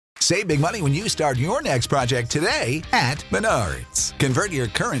Save big money when you start your next project today at Menards. Convert your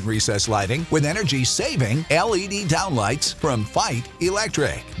current recessed lighting with energy-saving LED downlights from Fight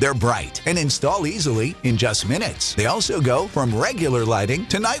Electric. They're bright and install easily in just minutes. They also go from regular lighting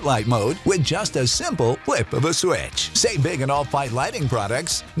to nightlight mode with just a simple flip of a switch. Save big on all Fight lighting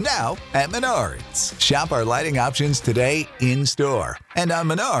products now at Menards. Shop our lighting options today in-store and on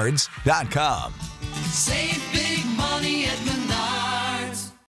Menards.com. Save big money at Menards.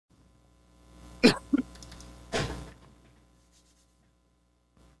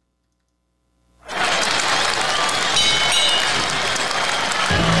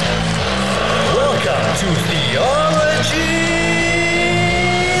 Welcome to Theology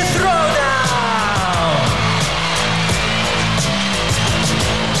Throwdown!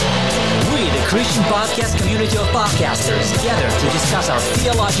 We, the Christian podcast community of podcasters, gather to discuss our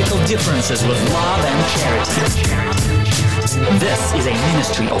theological differences with love and charity. This is a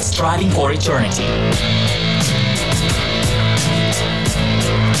ministry of striving for eternity.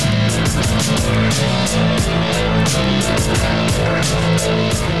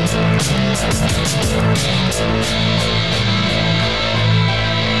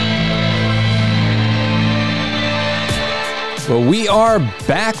 Well, we are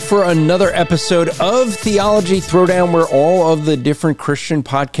back for another episode of Theology Throwdown, where all of the different Christian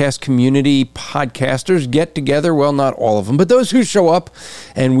podcast community podcasters get together. Well, not all of them, but those who show up,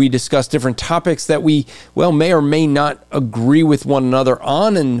 and we discuss different topics that we, may or may not agree with one another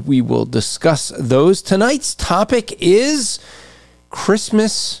on, and we will discuss those. Tonight's topic is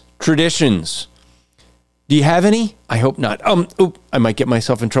Christmas traditions. Do you have any? I hope not. I might get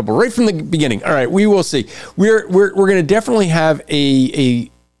myself in trouble right from the beginning. All right, we will see. We're going to definitely have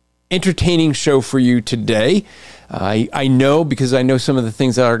a entertaining show for you today. I know, because I know some of the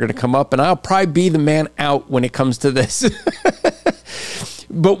things that are going to come up, and I'll probably be the man out when it comes to this.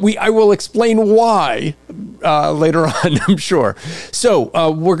 But I will explain why later on, I'm sure. So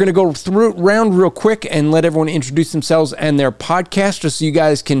we're going to go around real quick and let everyone introduce themselves and their podcast, just so you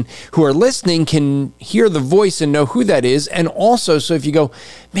guys who are listening, can hear the voice and know who that is. And also, so if you go,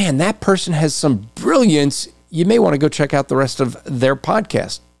 man, that person has some brilliance, you may want to go check out the rest of their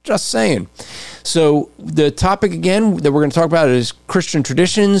podcast. Just saying. So the topic again that we're going to talk about is Christian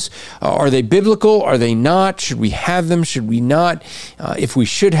traditions. Are they biblical? Are they not? Should we have them? Should we not? If we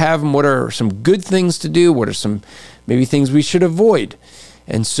should have them, what are some good things to do? What are some maybe things we should avoid?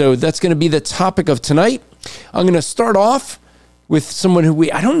 And so that's going to be the topic of tonight. I'm going to start off with someone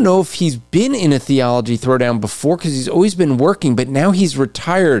who I don't know if he's been in a Theology Throwdown before, because he's always been working, but now he's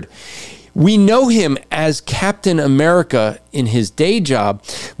retired. We know him as Captain America in his day job,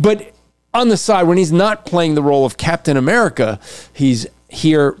 but on the side, when he's not playing the role of Captain America, he's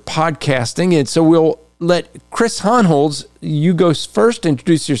here podcasting. And so we'll let Chris Honholz, you go first,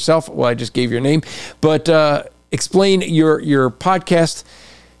 introduce yourself. Well, I just gave your name, but explain your podcast.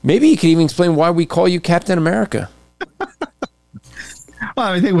 Maybe you could even explain why we call you Captain America.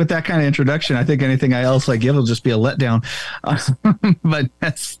 Well, I think with that kind of introduction, I think anything else I give will just be a letdown. But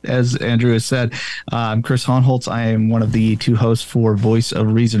as Andrew has said, I'm Chris Honholz. I am one of the two hosts for Voice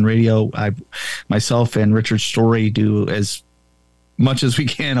of Reason Radio. Myself and Richard Story do as much as we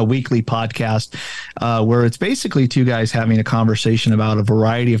can a weekly podcast where it's basically two guys having a conversation about a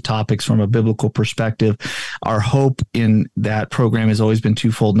variety of topics from a biblical perspective. Our hope in that program has always been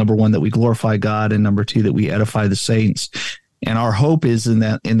twofold. Number one, that we glorify God, and number two, that we edify the saints. And our hope is in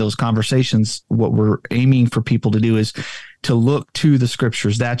those conversations, what we're aiming for people to do is to look to the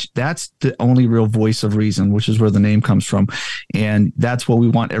scriptures. That's the only real voice of reason, which is where the name comes from. And that's what we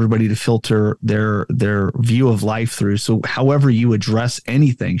want everybody to filter their view of life through. So however you address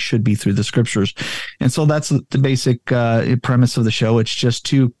anything should be through the scriptures. And so that's the basic premise of the show. It's just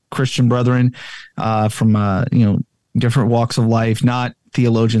two Christian brethren from different walks of life, not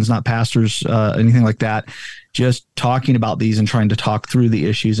theologians, not pastors, anything like that. Just talking about these and trying to talk through the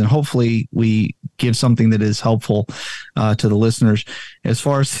issues, and hopefully we give something that is helpful to the listeners. As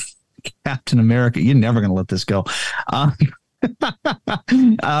far as Captain America, you're never going to let this go.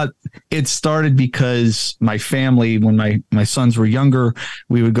 It started because my family, when my sons were younger,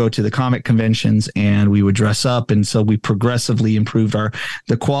 we would go to the comic conventions and we would dress up, and so we progressively improved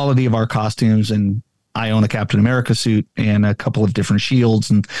the quality of our costumes. And I own a Captain America suit and a couple of different shields,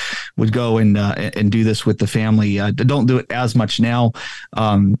 and would go and do this with the family. I don't do it as much now.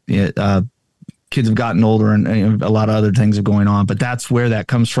 kids have gotten older and a lot of other things are going on, but that's where that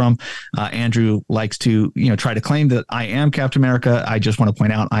comes from. Andrew likes to, try to claim that I am Captain America. I just want to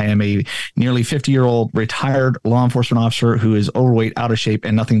point out I am a nearly 50-year-old retired law enforcement officer who is overweight, out of shape,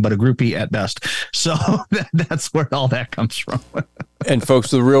 and nothing but a groupie at best. So that's where all that comes from. And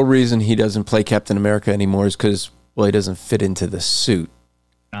folks, the real reason he doesn't play Captain America anymore is because, well, he doesn't fit into the suit.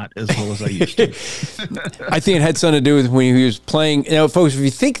 Not as well as I used to. I think it had something to do with when he was playing. Folks, if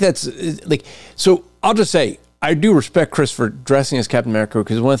you think that's so I'll just say, I do respect Chris for dressing as Captain America,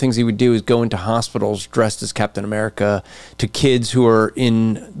 because one of the things he would do is go into hospitals dressed as Captain America to kids who are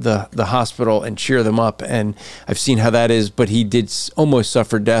in the hospital and cheer them up. And I've seen how that is, but he did almost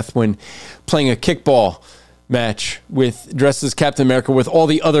suffer death when playing a kickball match dressed as Captain America with all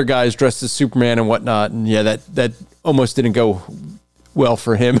the other guys dressed as Superman and whatnot. And yeah, that almost didn't go well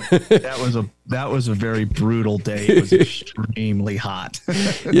for him. that was a very brutal day. It was extremely hot.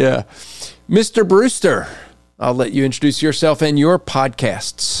 Yeah. Mr. Brewster, I'll let you introduce yourself and your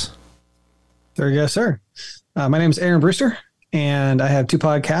podcasts. There you go, sir. My name is Aaron Brewster, and I have two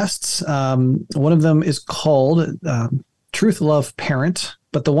podcasts. One of them is called Truth, Love, Parent,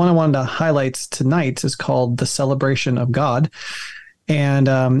 but the one I wanted to highlight tonight is called The Celebration of God. And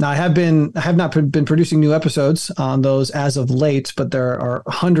I have not been producing new episodes on those as of late, but there are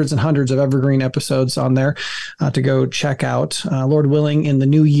hundreds and hundreds of evergreen episodes on there to go check out. Lord willing, in the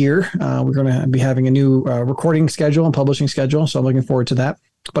new year, we're going to be having a new recording schedule and publishing schedule. So I'm looking forward to that.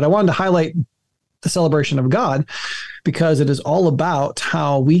 But I wanted to highlight The Celebration of God because it is all about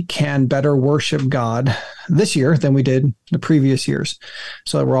how we can better worship God this year than we did the previous years,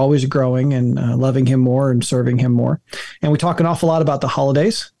 so that we're always growing and loving him more and serving him more. And we talk an awful lot about the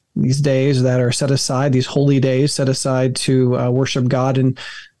holidays, these days that are set aside, these holy days set aside to worship God in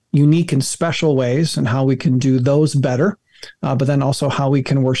unique and special ways, and how we can do those better, but then also how we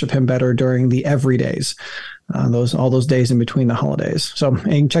can worship him better during the everydays. All those days in between the holidays. So you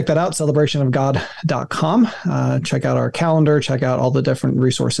can check that out, celebrationofgod.com. Check out our calendar, check out all the different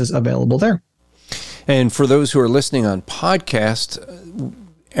resources available there. And for those who are listening on podcast,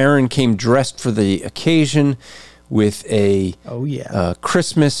 Aaron came dressed for the occasion with a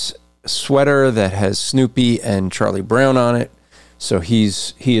Christmas sweater that has Snoopy and Charlie Brown on it. So he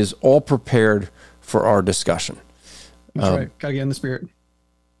is all prepared for our discussion. That's right. Got to get in the spirit.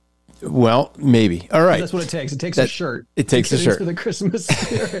 Well, maybe. All right. That's what it takes. It takes a shirt. It takes a shirt. For the Christmas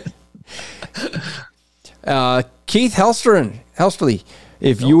spirit. Keith Helsterly,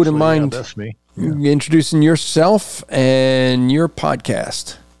 if you wouldn't mind introducing yourself and your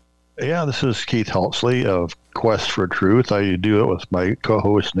podcast. Yeah, this is Keith Helsley of Quest for Truth. I do it with my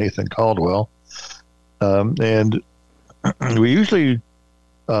co-host, Nathan Caldwell. And we usually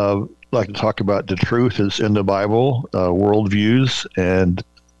like to talk about the truth is in the Bible, worldviews, and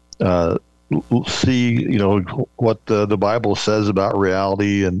see, what the Bible says about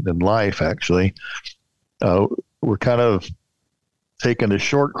reality and life, actually. We're kind of taking a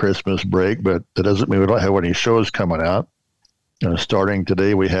short Christmas break, but that doesn't mean we don't have any shows coming out. Starting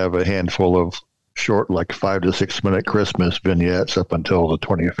today, we have a handful of short, like 5 to 6 minute Christmas vignettes up until the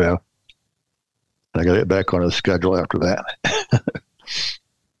 25th. I got to get back on a schedule after that.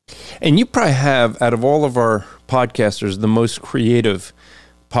 And you probably have, out of all of our podcasters, the most creative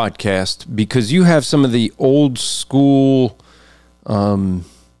podcast, because you have some of the old school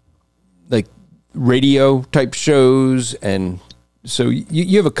like radio type shows, and so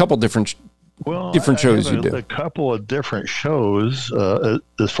you have a couple different shows you do. A couple of different shows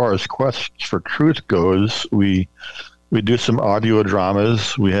as far as Quest for Truth goes. We do some audio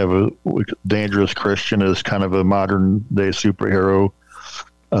dramas. We have a Dangerous Christian as kind of a modern day superhero.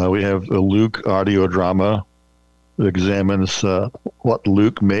 We have a Luke audio drama that examines what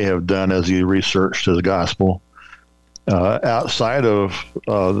Luke may have done as he researched his gospel. Outside of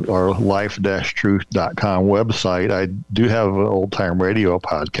our life-truth.com website, I do have an old-time radio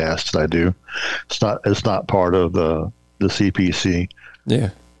podcast that I do. It's not part of the CPC.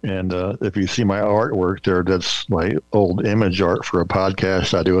 Yeah. And if you see my artwork there, that's my old image art for a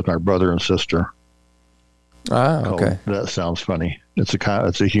podcast I do with my brother and sister. Ah, okay. That Sounds Funny. It's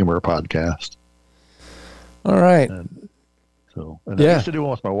a humor podcast. All right. I used to do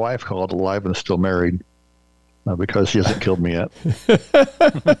one with my wife called Alive and Still Married, because she hasn't killed me yet.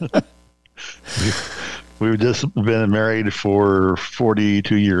 We've just been married for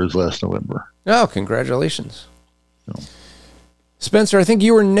 42 years last November. Oh, congratulations. Spencer, I think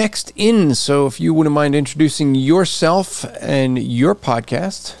you were next in, so if you wouldn't mind introducing yourself and your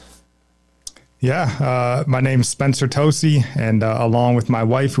podcast. Yeah, my name's Spencer Tosi, and along with my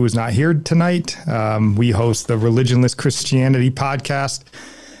wife, who is not here tonight, we host the Religionless Christianity podcast.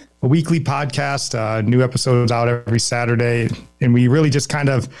 weekly podcast. New episodes out every Saturday, and we really just kind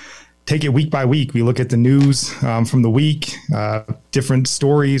of take it week by week. We look at the news from the week, different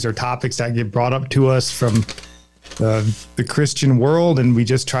stories or topics that get brought up to us from the Christian world, and we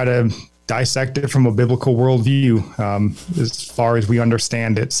just try to dissect it from a biblical worldview as far as we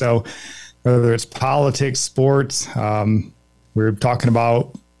understand it. So whether it's politics, sports, we're talking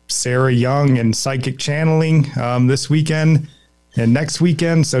about Sarah Young and psychic channeling this weekend and next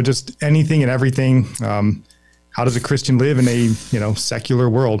weekend. So just anything and everything. How does a Christian live in a secular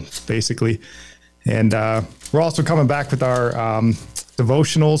world, basically? And we're also coming back with our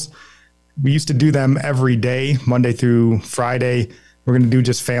devotionals. We used to do them every day, Monday through Friday. We're going to do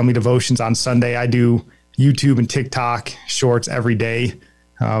just family devotions on Sunday. I do YouTube and TikTok shorts every day,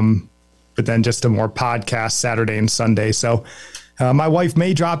 but then just a more podcast Saturday and Sunday. So my wife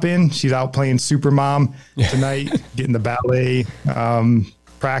may drop in. She's out playing Supermom tonight, getting the ballet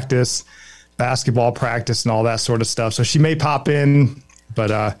practice, basketball practice, and all that sort of stuff. So she may pop in,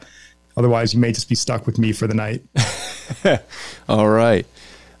 but otherwise you may just be stuck with me for the night. All right.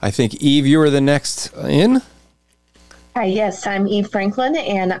 I think, Eve, you are the next in. Hi, yes, I'm Eve Franklin,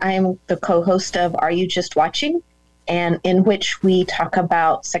 and I'm the co-host of Are You Just Watching? And in which we talk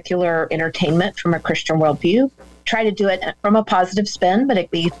about secular entertainment from a Christian worldview. Try to do it from a positive spin, but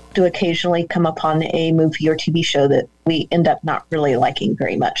we do occasionally come upon a movie or TV show that we end up not really liking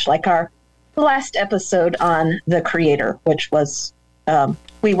very much, like our last episode on The Creator, which was,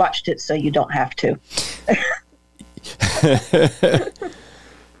 we watched it so you don't have to.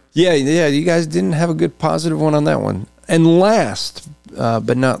 Yeah, you guys didn't have a good positive one on that one. And last,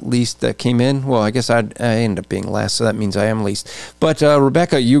 but not least, that came in, well, I guess I ended up being last, so that means I am least. But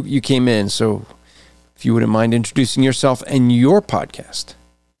Rebecca, you came in, so if you wouldn't mind introducing yourself and your podcast.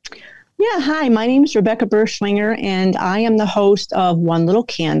 Yeah, hi, my name is Rebecca Berschlinger, and I am the host of One Little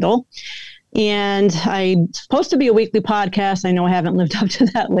Candle. And I'm supposed to be a weekly podcast. I know I haven't lived up to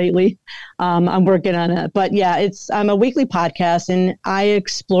that lately. I'm working on it. But yeah, I'm a weekly podcast, and I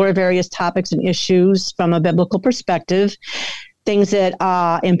explore various topics and issues from a biblical perspective, things that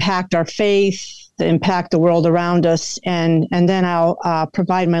impact our faith, that impact the world around us. And then I'll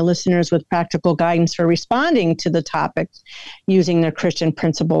provide my listeners with practical guidance for responding to the topics using their Christian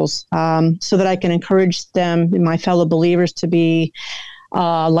principles, so that I can encourage them, my fellow believers, to be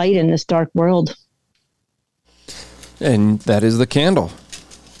light in this dark world. And that is the candle,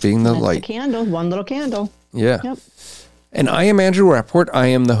 being the That's light. The candle, one little candle. Yeah. Yep. And I am Andrew Rappaport. I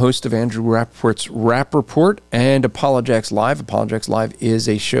am the host of Andrew Rappaport's Rap Report and Apologetics Live. Apologetics Live is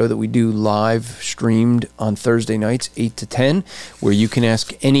a show that we do live streamed on Thursday nights, 8 to 10, where you can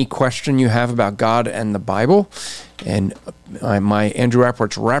ask any question you have about God and the Bible. And my Andrew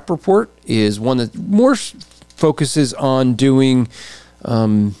Rappaport's Rap Report is one that more focuses on doing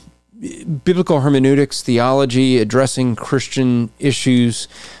biblical hermeneutics, theology, addressing Christian issues.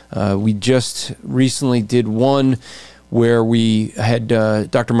 We just recently did one where we had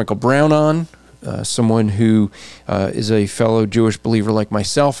Dr. Michael Brown on, someone who is a fellow Jewish believer like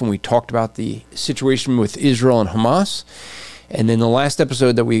myself, and we talked about the situation with Israel and Hamas. And then the last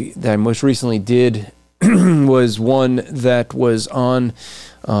episode that I most recently did was one that was on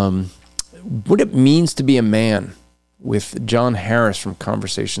what it means to be a man, with John Harris from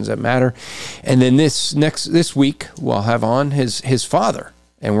Conversations That Matter. And then this week we'll have on his father,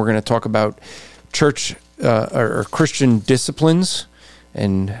 and we're going to talk about church or Christian disciplines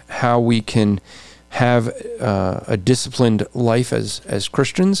and how we can have a disciplined life as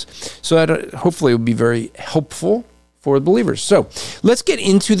Christians. So that hopefully will be very helpful for the believers. So let's get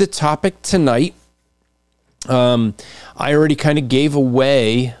into the topic tonight. I already kind of gave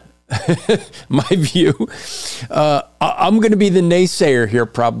away my view. I'm going to be the naysayer here,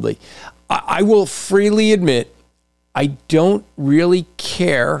 probably. I will freely admit I don't really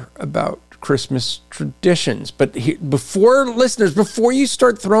care about Christmas traditions. But before you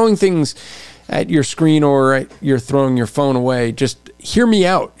start throwing things at your screen or you're throwing your phone away, just hear me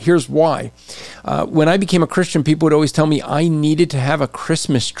out. Here's why. When I became a Christian, people would always tell me I needed to have a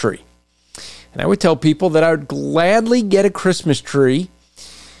Christmas tree. And I would tell people that I would gladly get a Christmas tree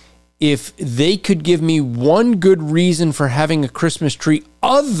if they could give me one good reason for having a Christmas tree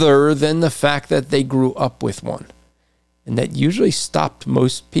other than the fact that they grew up with one. And that usually stopped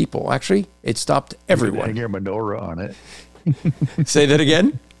most people. Actually, it stopped everyone. You could hang your menorah on it. Say that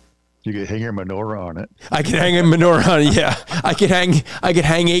again? You could hang your menorah on it. I could hang a menorah on it, yeah. I could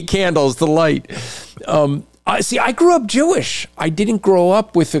hang 8 candles to light. I grew up Jewish. I didn't grow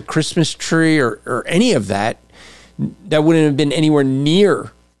up with a Christmas tree or any of that. That wouldn't have been anywhere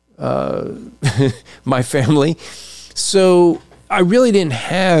near my family. So I really didn't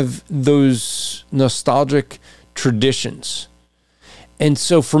have those nostalgic traditions. And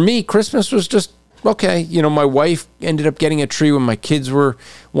so for me, Christmas was just, okay, my wife ended up getting a tree when my kids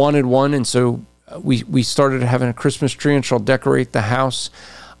wanted one. And so we started having a Christmas tree, and she'll decorate the house.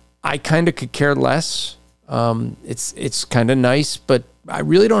 I kind of could care less. It's kind of nice, but I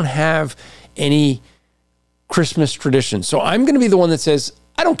really don't have any Christmas traditions. So I'm going to be the one that says,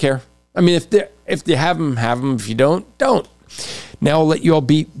 I don't care. I mean, if you have them, have them. If you don't. Now I'll let you all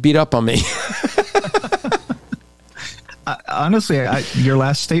beat up on me. Honestly, your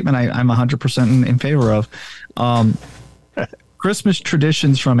last statement, I'm 100% in favor of. Christmas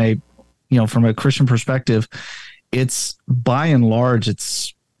traditions from a Christian perspective, it's by and large,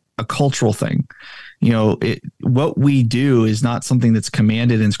 it's a cultural thing. What we do is not something that's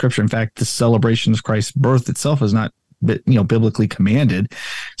commanded in Scripture. In fact, the celebration of Christ's birth itself is not, biblically commanded.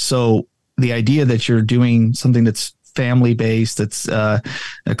 So the idea that you're doing something that's family based, that's a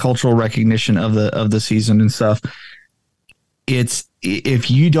cultural recognition of the season and stuff, it's, if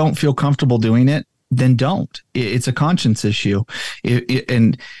you don't feel comfortable doing it, then don't. It's a conscience issue.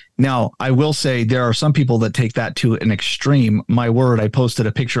 And now I will say there are some people that take that to an extreme. My word, I posted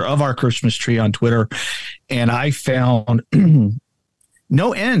a picture of our Christmas tree on Twitter, and I found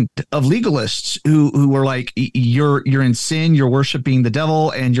no end of legalists who were like, you're in sin, you're worshiping the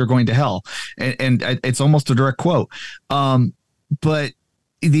devil, and you're going to hell. And it's almost a direct quote. But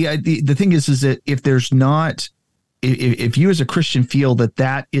the thing is that if there's not, if you as a Christian feel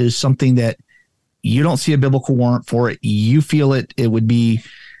that is something that you don't see a biblical warrant for it, you feel it would be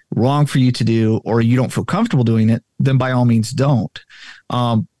wrong for you to do, or you don't feel comfortable doing it, then by all means don't.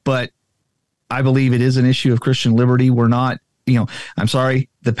 But I believe it is an issue of Christian liberty. We're not, I'm sorry,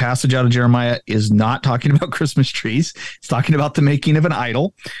 the passage out of Jeremiah is not talking about Christmas trees. It's talking about the making of an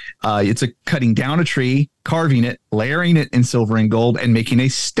idol. It's cutting down a tree, carving it, layering it in silver and gold, and making a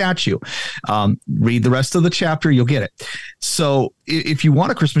statue. Read the rest of the chapter, you'll get it. So if you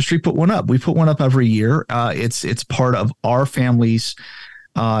want a Christmas tree, put one up. We put one up every year. It's part of our family's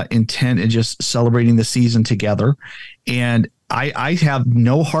intent in just celebrating the season together. And I have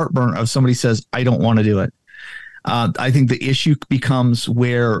no heartburn if somebody says, I don't want to do it. I think the issue becomes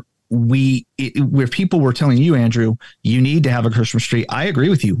where people were telling you, Andrew, you need to have a Christmas tree. I agree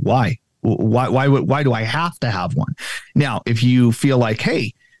with you. Why do I have to have one? Now, if you feel like,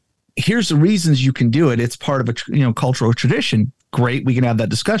 hey, here's the reasons you can do it, it's part of a cultural tradition, great, we can have that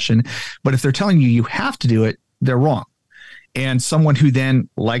discussion. But if they're telling you have to do it, they're wrong. And someone who then,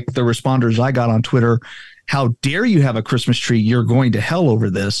 like the responders I got on Twitter, how dare you have a Christmas tree? You're going to hell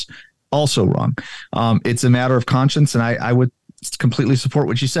over this. Also wrong. It's a matter of conscience, and I would completely support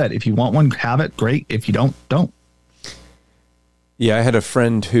what you said. If you want one, have it. Great. If you don't. Yeah, I had a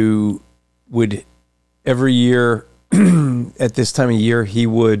friend who would every year at this time of year, he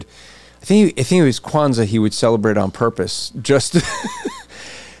would, I think it was Kwanzaa, he would celebrate on purpose just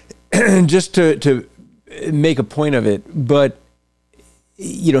to make a point of it. But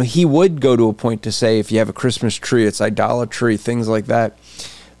he would go to a point to say, if you have a Christmas tree, it's idolatry, things like that.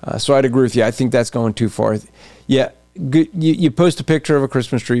 So I'd agree with you. I think that's going too far. Yeah, you post a picture of a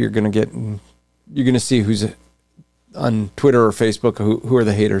Christmas tree, you're going to see who's on Twitter or Facebook, who are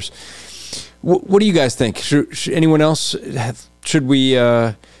the haters. What do you guys think? Should anyone else should we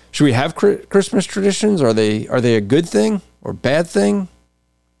have Christmas traditions? Are they a good thing or bad thing?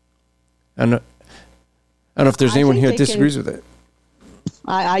 I don't know if there's anyone here that disagrees with it.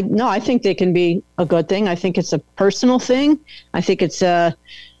 No, I think they can be a good thing. I think it's a personal thing. I think it's a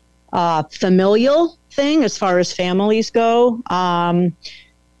familial thing as far as families go. I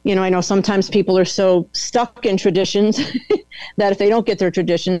know sometimes people are so stuck in traditions that if they don't get their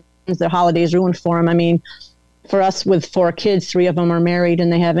traditions, their holidays ruined for them. I mean, for us with 4 kids, 3 of them are married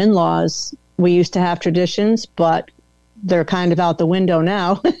and they have in-laws. We used to have traditions, but they're kind of out the window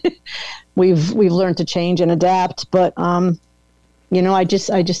now. We've learned to change and adapt, but I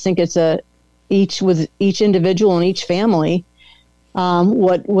just think it's each individual and each family,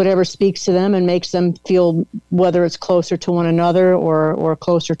 whatever speaks to them and makes them feel, whether it's closer to one another or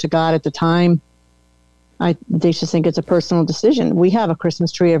closer to God at the time. They just think it's a personal decision. We have a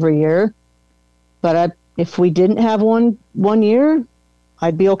Christmas tree every year, but if we didn't have one year,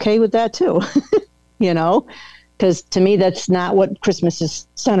 I'd be okay with that too. Because to me, that's not what Christmas is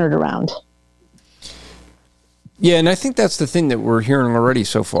centered around. Yeah, and I think that's the thing that we're hearing already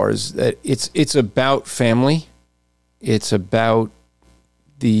so far is that it's about family. It's about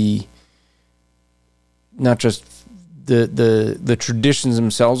not just the traditions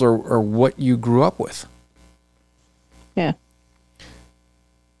themselves or what you grew up with. Yeah.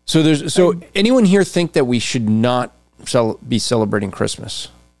 So anyone here think that we should not be celebrating Christmas?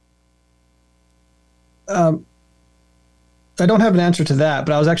 I don't have an answer to that,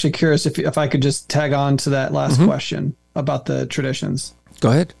 but I was actually curious if I could just tag on to that last question about the traditions. Go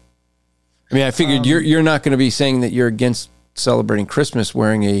ahead. I mean, I figured you're not going to be saying that you're against celebrating Christmas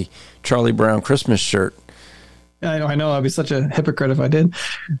wearing a Charlie Brown Christmas shirt. I know. I'd be such a hypocrite if I did.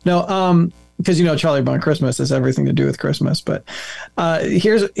 No, because Charlie Brown Christmas has everything to do with Christmas. But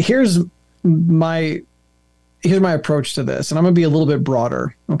here's my approach to this, and I'm going to be a little bit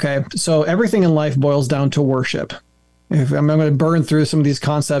broader. Okay, so everything in life boils down to worship. If I'm going to burn through some of these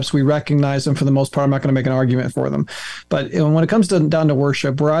concepts, we recognize them for the most part. I'm not going to make an argument for them. But when it comes down to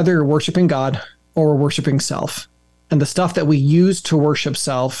worship, we're either worshiping God or we're worshiping self. And the stuff that we use to worship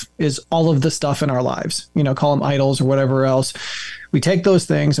self is all of the stuff in our lives, call them idols or whatever else. We take those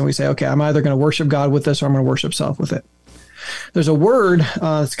things and we say, okay, I'm either going to worship God with this or I'm going to worship self with it. There's a word,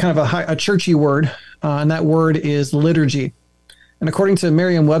 it's kind of a churchy word, and that word is liturgy. And according to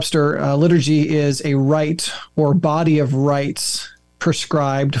Merriam-Webster, liturgy is a rite or body of rites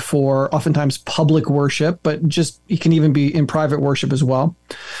prescribed for oftentimes public worship, but just it can even be in private worship as well.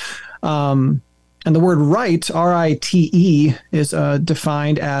 And the word rite, R-I-T-E, is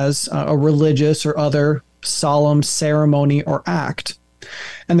defined as a religious or other solemn ceremony or act.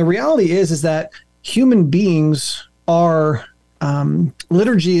 And the reality is that human beings are,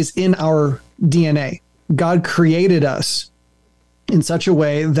 liturgy is in our DNA. God created us in such a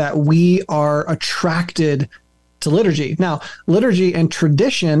way that we are attracted to liturgy. Now, liturgy and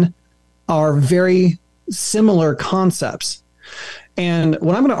tradition are very similar concepts. And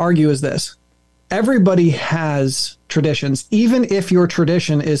what I'm going to argue is this. Everybody has traditions. Even if your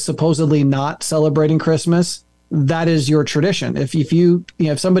tradition is supposedly not celebrating Christmas, that is your tradition.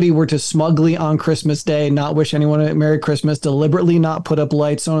 If somebody were to smugly on Christmas Day not wish anyone a Merry Christmas, deliberately not put up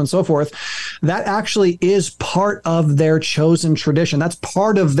lights, so on and so forth, that actually is part of their chosen tradition. That's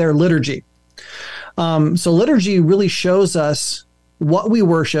part of their liturgy. So liturgy really shows us what we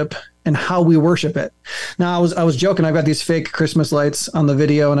worship and how we worship it. Now, I was joking. I've got these fake Christmas lights on the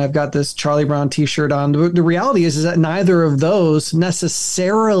video, and I've got this Charlie Brown T-shirt on. The reality is that neither of those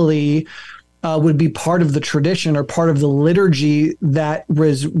necessarily would be part of the tradition or part of the liturgy that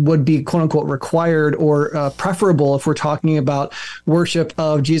would be quote unquote required or preferable if we're talking about worship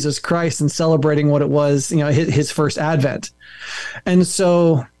of Jesus Christ and celebrating what it was, his first advent. And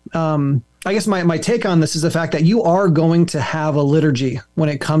so I guess my take on this is the fact that you are going to have a liturgy when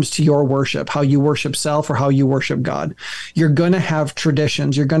it comes to your worship, how you worship self or how you worship God. You're going to have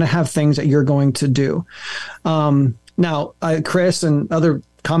traditions. You're going to have things that you're going to do. Now, Chris and other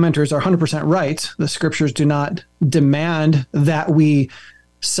commenters are 100% right. The scriptures do not demand that we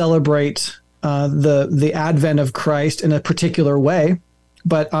celebrate the advent of Christ in a particular way.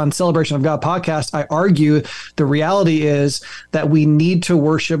 But on Celebration of God podcast, I argue the reality is that we need to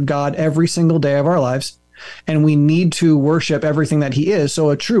worship God every single day of our lives, and we need to worship everything that he is. So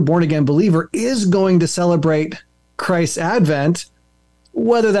a true born-again believer is going to celebrate Christ's advent,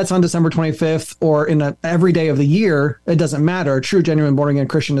 whether that's on December 25th or in every day of the year. It doesn't matter. A true, genuine, born-again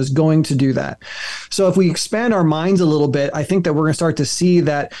Christian is going to do that. So if we expand our minds a little bit, I think that we're going to start to see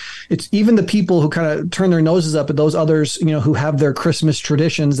that it's even the people who kind of turn their noses up at those others, who have their Christmas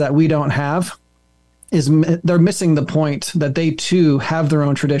traditions that we don't have, they're missing the point that they too have their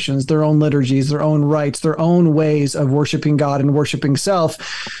own traditions, their own liturgies, their own rites, their own ways of worshiping God and worshiping self.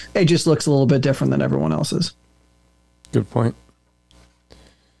 It just looks a little bit different than everyone else's. Good point.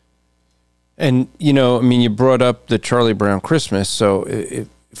 And, you brought up the Charlie Brown Christmas, so it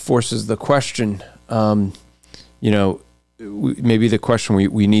forces the question, maybe the question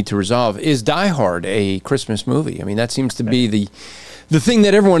we need to resolve, is Die Hard a Christmas movie? I mean, that seems to be the thing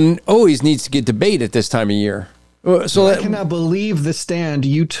that everyone always needs to get debate at this time of year. So I cannot believe the stand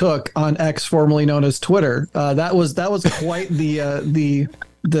you took on X, formerly known as Twitter. That was quite the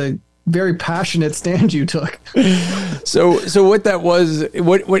very passionate stand you took. So what that was,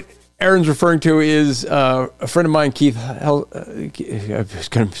 what Aaron's referring to is a friend of mine, Keith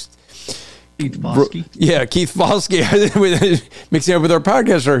Foskey. Yeah, Keith Foskey. Mixing up with our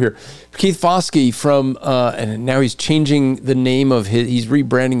podcast right here. Keith Foskey from, and now he's changing the name of he's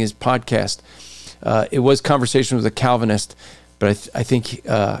rebranding his podcast. It was Conversations with a Calvinist, but I think,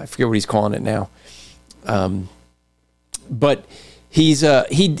 I forget what he's calling it now. But he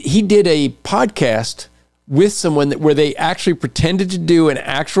did a podcast with someone where they actually pretended to do an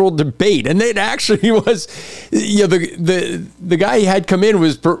actual debate, and it actually was, the guy he had come in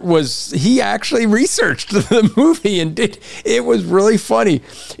was he actually researched the movie and it was really funny.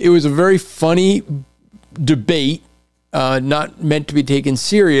 It was a very funny debate, not meant to be taken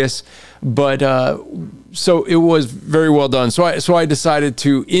serious, But so it was very well done. So I decided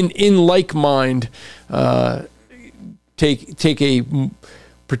to, in like mind, take a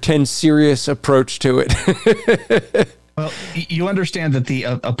pretend serious approach to it. Well, you understand that the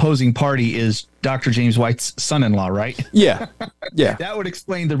opposing party is Dr. James White's son-in-law, right? Yeah. That would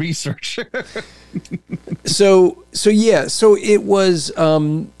explain the research. So it was,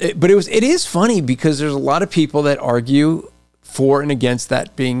 but it is funny because there's a lot of people that argue for and against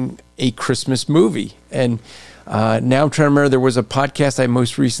that being a Christmas movie. And now I'm trying to remember, there was a podcast I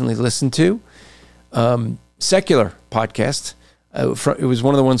most recently listened to, secular podcast. It was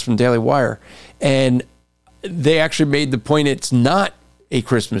one of the ones from Daily Wire, and they actually made the point it's not a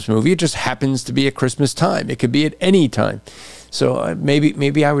Christmas movie. It just happens to be at Christmas time. It could be at any time. So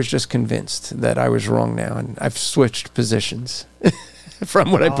maybe I was just convinced that I was wrong now, and I've switched positions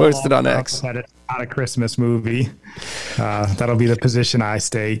from what I posted on X. That it's not a Christmas movie. That'll be the position I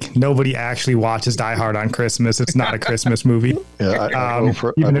stake. Nobody actually watches Die Hard on Christmas. It's not a Christmas movie. Yeah,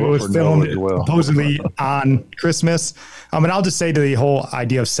 even if it was filmed supposedly on Christmas. And I'll just say to the whole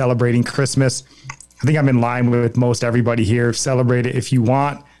idea of celebrating Christmas, I think I'm in line with most everybody here. Celebrate it if you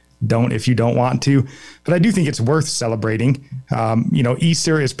want, don't if you don't want to. But I do think it's worth celebrating.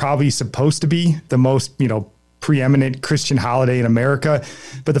 Easter is probably supposed to be the most, preeminent Christian holiday in America.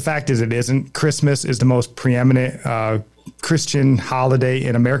 But the fact is it isn't. Christmas is the most preeminent Christian holiday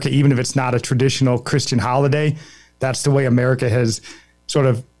in America, even if it's not a traditional Christian holiday. That's the way America has sort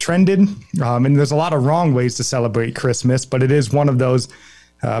of trended. And there's a lot of wrong ways to celebrate Christmas, but it is one of those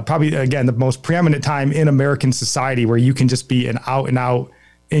probably, again, the most preeminent time in American society where you can just be an out and out,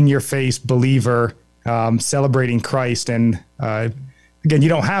 in your face believer, celebrating Christ. And again, you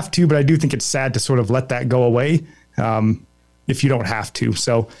don't have to, but I do think it's sad to sort of let that go away if you don't have to.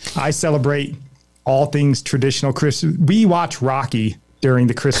 So I celebrate all things traditional Christmas. We watch Rocky during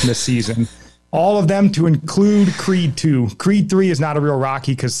the Christmas season, all of them to include Creed 2. Creed 3 is not a real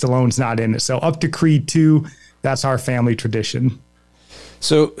Rocky because Stallone's not in it. So up to Creed 2, that's our family tradition.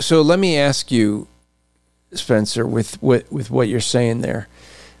 So let me ask you, Spencer, with what you're saying there.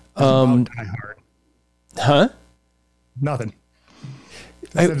 Die Hard. Huh? Nothing.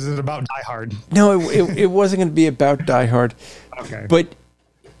 Is it about Die Hard? No, it wasn't going to be about Die Hard. Okay. But,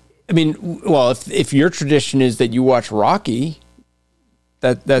 I mean, well, if your tradition is that you watch Rocky,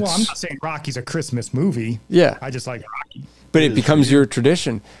 that's... Well, I'm not saying Rocky's a Christmas movie. Yeah. I just like Rocky. But it becomes your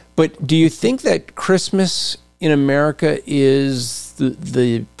tradition. But do you think that Christmas in America is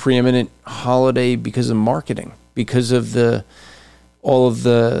the preeminent holiday because of marketing, because of all of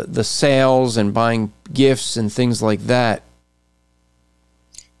the sales and buying gifts and things like that?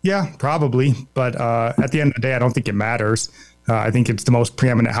 Yeah, probably. But at the end of the day, I don't think it matters. I think it's the most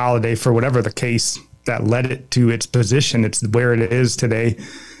preeminent holiday for whatever the case that led it to its position. It's where it is today.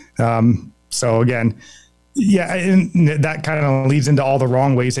 So again, yeah, and that kind of leads into all the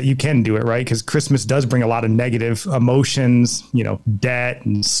wrong ways that you can do it, right? Because Christmas does bring a lot of negative emotions, debt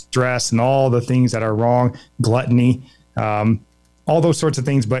and stress and all the things that are wrong, gluttony, all those sorts of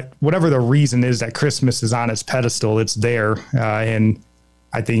things. But whatever the reason is that Christmas is on its pedestal, it's there. And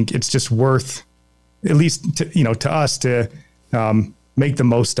I think it's just worth, at least to us, to make the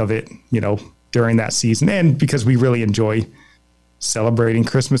most of it, during that season. And because we really enjoy celebrating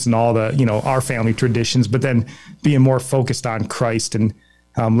Christmas and all the, our family traditions, but then being more focused on Christ and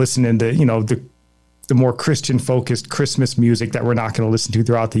listening to, the more Christian focused Christmas music that we're not going to listen to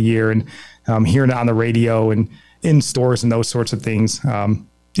throughout the year, and hearing it on the radio and in stores and those sorts of things.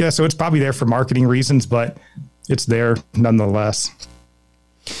 So it's probably there for marketing reasons, but it's there nonetheless.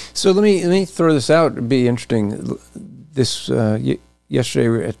 So let me throw this out. It'd be interesting. This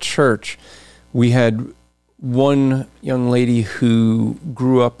yesterday at church, we had one young lady who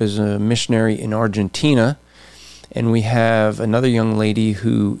grew up as a missionary in Argentina, and we have another young lady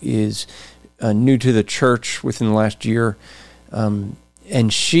who is new to the church within the last year,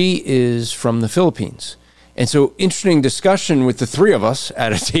 and she is from the Philippines. And so interesting discussion with the three of us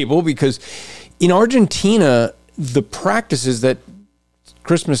at a table, because in Argentina, the practice is that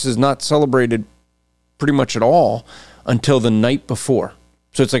Christmas is not celebrated pretty much at all until the night before.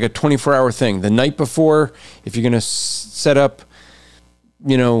 So it's like a 24-hour thing. The night before, if you're going to set up,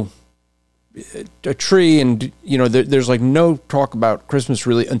 a tree, and, there's like no talk about Christmas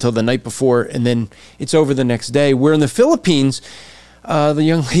really until the night before, and then it's over the next day. Where in the Philippines, the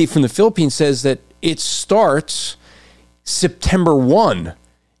young lady from the Philippines says that it starts September 1.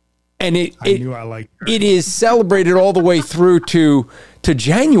 And it is celebrated all the way through to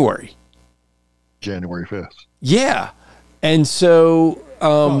January. January 5th. Yeah. And so...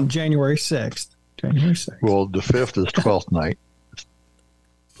 January 6th. January 6th. Well, the 5th is 12th night.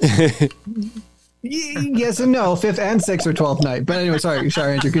 Yes and no, 5th and 6th or 12th night. But anyway, sorry,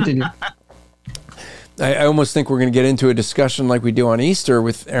 Andrew, continue. I almost think we're going to get into a discussion like we do on Easter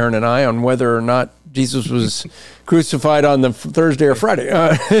with Aaron and I on whether or not Jesus was crucified on the Thursday or Friday.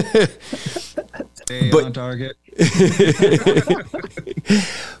 Stay on target.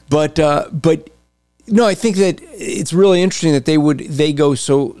 But no, I think that it's really interesting that they go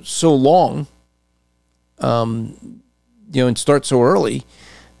so long, and start so early.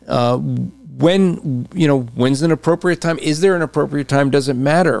 When's an appropriate time? Is there an appropriate time? Does it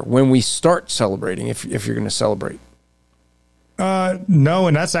matter when we start celebrating? If you're going to celebrate. No,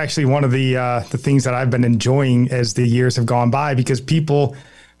 and that's actually one of the things that I've been enjoying as the years have gone by, because people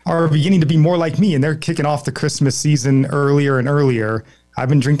are beginning to be more like me, and they're kicking off the Christmas season earlier and earlier. I've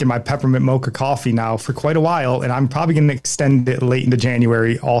been drinking my peppermint mocha coffee now for quite a while, and I'm probably going to extend it late into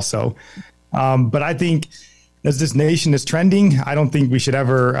January also. But I think as this nation is trending, I don't think we should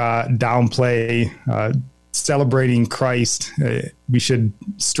ever downplay celebrating Christ. We should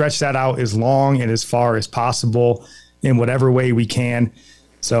stretch that out as long and as far as possible in whatever way we can.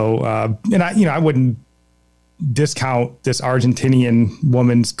 So, I wouldn't discount this Argentinian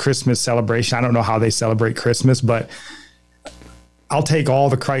woman's Christmas celebration. I don't know how they celebrate Christmas, but I'll take all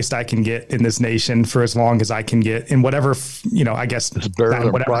the Christ I can get in this nation for as long as I can get in whatever, I guess,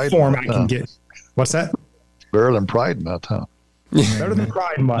 whatever form I can get. What's that? Better than Pride Month, huh? Better than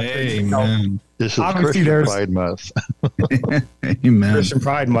Pride Month. Amen. This is Christian Pride Month. Amen. Christian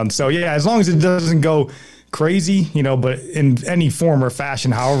Pride Month. So yeah, as long as it doesn't go crazy, but in any form or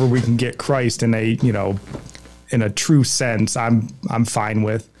fashion, however we can get Christ in a true sense, I'm fine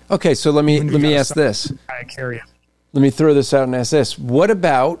with. Okay, so let me ask this. Let me throw this out and ask this. What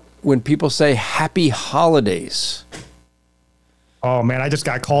about when people say happy holidays? Oh man, I just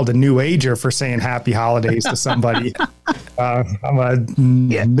got called a new ager for saying happy holidays to somebody. I'm a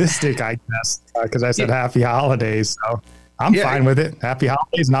mystic, I guess, because I said happy holidays. So I'm fine with it. Happy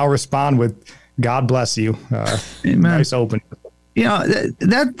holidays, and I'll respond with God bless you. Amen. Nice open.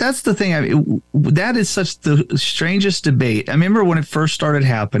 That's the thing. I mean, that is such the strangest debate. I remember when it first started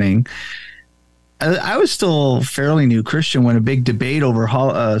happening. I was still fairly new Christian when a big debate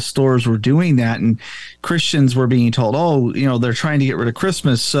over stores were doing that, and Christians were being told, they're trying to get rid of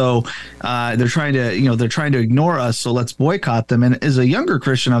Christmas, so they're trying to ignore us, so let's boycott them. And as a younger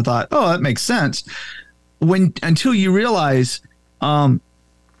Christian, I thought, oh, that makes sense. Until you realize,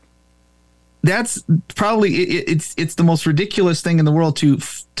 that's probably it's the most ridiculous thing in the world to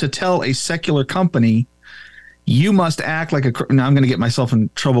tell a secular company, you must act like now I'm going to get myself in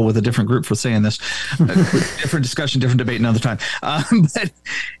trouble with a different group for saying this. Different discussion, different debate another time. But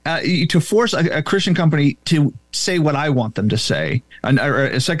to force a Christian company to say what I want them to say, or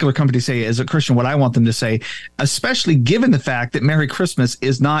a secular company to say as a Christian what I want them to say, especially given the fact that Merry Christmas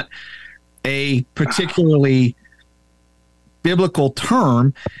is not a particularly biblical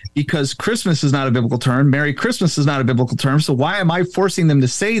term, because Christmas is not a biblical term. Merry Christmas is not a biblical term. So why am I forcing them to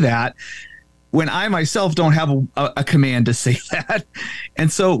say that when I myself don't have a command to say that?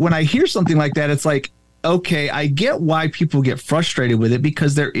 And so when I hear something like that, it's like, okay, I get why people get frustrated with it,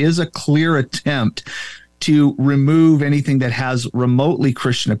 because there is a clear attempt to remove anything that has remotely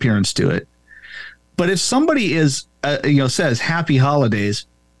Christian appearance to it. But if somebody says happy holidays,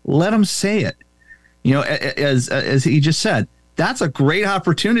 let them say it. As he just said, that's a great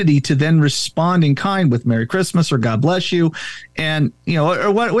opportunity to then respond in kind with Merry Christmas or God bless you. And,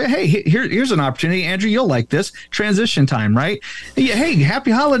 or what, hey, here's an opportunity. Andrew, you'll like this. Transition time, right? Hey,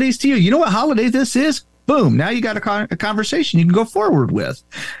 happy holidays to you. You know what holiday this is? Boom. Now you got a conversation you can go forward with.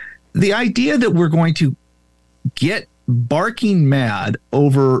 The idea that we're going to get barking mad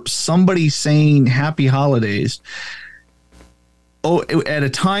over somebody saying happy holidays at a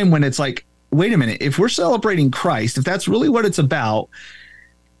time when it's like, wait a minute, if we're celebrating Christ, if that's really what it's about,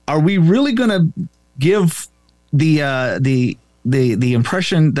 are we really going to give the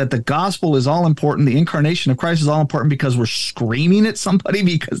impression that the gospel is all important, the incarnation of Christ is all important, because we're screaming at somebody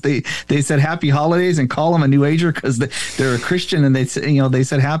because they said happy holidays, and call them a new ager because they're a Christian and they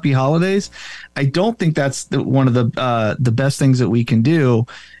said happy holidays? I don't think that's one of the best things that we can do.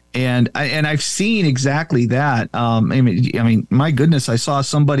 And I've seen exactly that. I mean, my goodness, I saw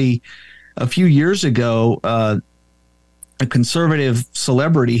somebody a few years ago, a conservative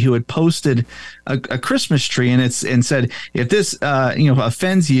celebrity who had posted a Christmas tree and said, if this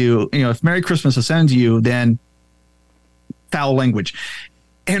offends you, if Merry Christmas offends you, then foul language.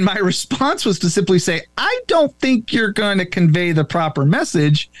 And my response was to simply say, I don't think you're going to convey the proper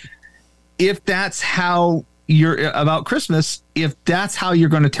message if that's how you're about Christmas, if that's how you're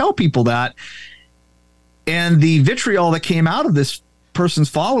going to tell people that. And the vitriol that came out of this person's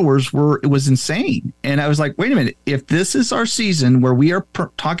followers was insane. And I was like, wait a minute, if this is our season where we are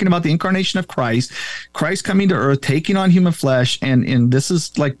talking about the incarnation of Christ coming to earth, taking on human flesh, and this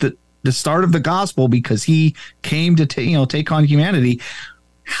is like the start of the gospel because he came to take on humanity.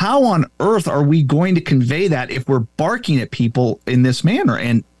 How on earth are we going to convey that if we're barking at people in this manner?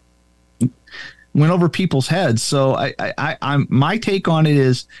 And went over people's heads. So I'm my take on it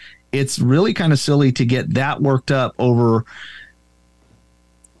is it's really kind of silly to get that worked up over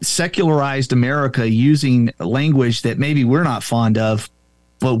secularized America using language that maybe we're not fond of,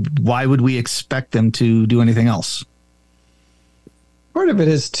 but why would we expect them to do anything else? Part of it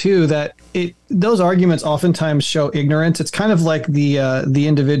is too that those arguments oftentimes show ignorance. It's kind of like the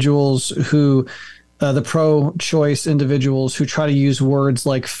individuals who, the pro-choice individuals who try to use words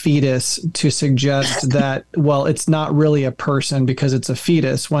like fetus to suggest that, well, it's not really a person because it's a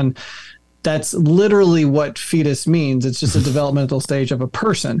fetus, when that's literally what fetus means. It's just a developmental stage of a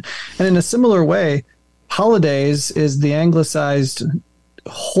person. And in a similar way, holidays is the anglicized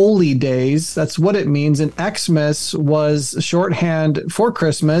holy days. That's what it means. And Xmas was shorthand for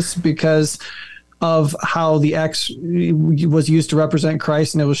Christmas because of how the X was used to represent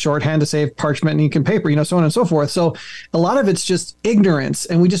Christ, and it was shorthand to save parchment and ink and paper, so on and so forth. So a lot of it's just ignorance,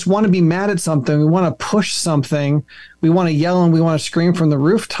 and we just want to be mad at something. We want to push something. We want to yell and we want to scream from the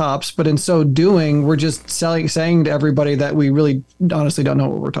rooftops. But in so doing, we're just saying to everybody that we really honestly don't know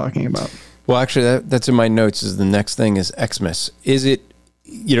what we're talking about. Well, actually, that's in my notes. Is the next thing is Xmas. Is it,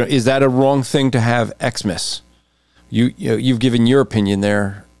 is that a wrong thing to have Xmas? You've given your opinion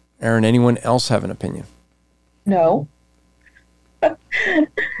there. Aaron, anyone else have an opinion? No.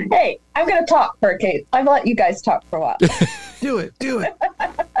 Hey, I'm going to talk for a case. I've let you guys talk for a while. Do it.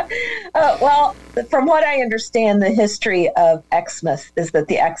 Well, from what I understand, the history of Xmas is that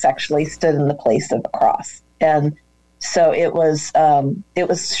the X actually stood in the place of the cross. And so it was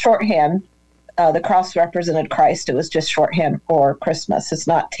shorthand. The cross represented Christ. It was just shorthand for Christmas. It's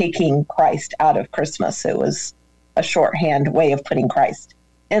not taking Christ out of Christmas. It was a shorthand way of putting Christ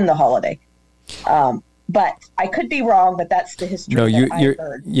in the holiday. But I could be wrong, but that's the history I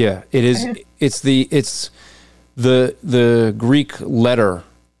heard. Yeah, it is. It's the Greek letter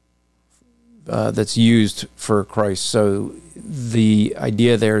that's used for Christ. So the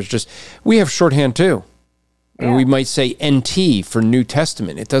idea there is just, we have shorthand too. Yeah. And we might say NT for New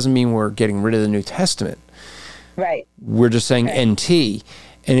Testament. It doesn't mean we're getting rid of the New Testament. Right. We're just saying NT,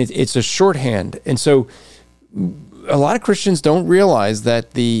 and it's a shorthand. And so a lot of Christians don't realize that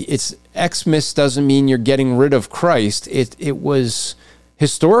it's Xmas doesn't mean you're getting rid of Christ. It was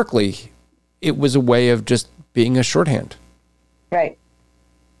historically, it was a way of just being a shorthand. Right.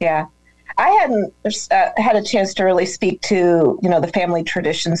 Yeah. I hadn't had a chance to really speak to, the family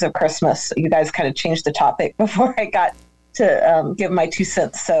traditions of Christmas. You guys kind of changed the topic before I got to give my 2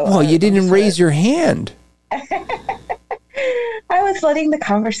 cents. So, well, you didn't raise your hand. I was letting the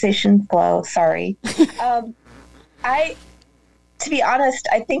conversation flow. Sorry. To be honest,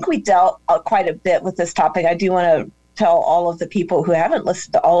 I think we dealt quite a bit with this topic. I do want to tell all of the people who haven't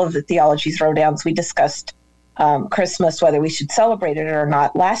listened to all of the Theology Throwdowns, we discussed Christmas, whether we should celebrate it or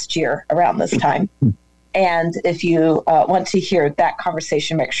not, last year around this time. And if you want to hear that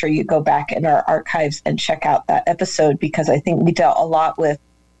conversation, make sure you go back in our archives and check out that episode, because I think we dealt a lot with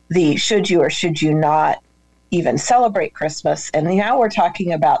the should you or should you not even celebrate Christmas. And now we're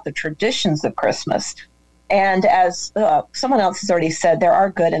talking about the traditions of Christmas. And as someone else has already said, there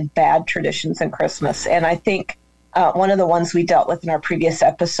are good and bad traditions in Christmas. And I think one of the ones we dealt with in our previous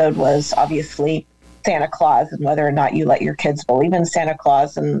episode was obviously Santa Claus, and whether or not you let your kids believe in Santa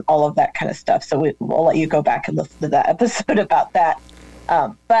Claus and all of that kind of stuff. So we'll let you go back and listen to that episode about that.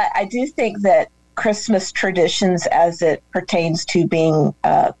 But I do think that Christmas traditions, as it pertains to being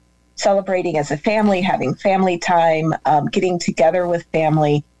celebrating as a family, having family time, getting together with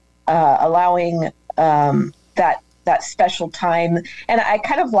family, allowing that special time. And I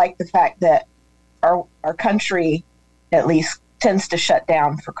kind of like the fact that our country, at least, tends to shut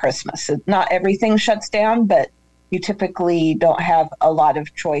down for Christmas. Not everything shuts down, but you typically don't have a lot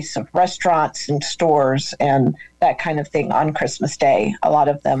of choice of restaurants and stores and that kind of thing on Christmas Day. A lot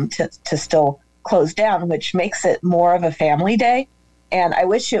of them to still close down, which makes it more of a family day. And I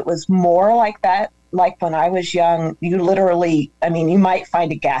wish it was more like that. Like when I was young, you literally, you might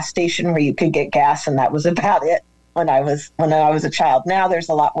find a gas station where you could get gas, and that was about it when I was a child. Now there's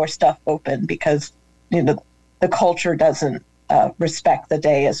a lot more stuff open because the culture doesn't respect the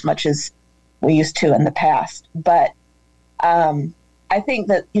day as much as we used to in the past. But I think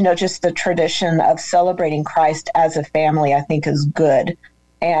that, just the tradition of celebrating Christ as a family, I think is good.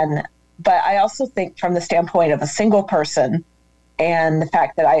 But I also think from the standpoint of a single person, And the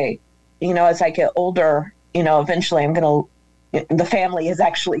fact that as I get older, eventually the family is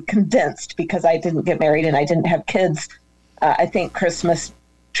actually condensed because I didn't get married and I didn't have kids. I think Christmas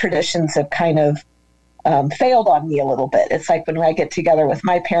traditions have kind of failed on me a little bit. It's like when I get together with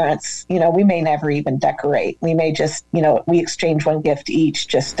my parents, we may never even decorate. We may just, we exchange one gift each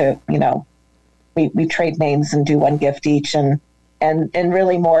just to, we trade names and do one gift each. And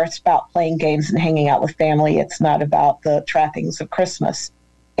really more it's about playing games and hanging out with family. It's not about the trappings of Christmas.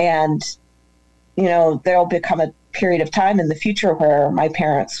 And, there'll become a period of time in the future where my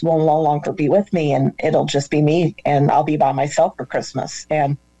parents will no longer be with me and it'll just be me and I'll be by myself for Christmas.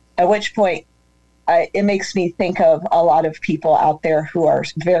 And at which point it makes me think of a lot of people out there who are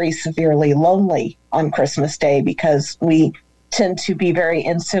very severely lonely on Christmas Day because we tend to be very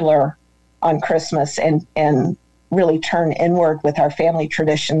insular on Christmas and really turn inward with our family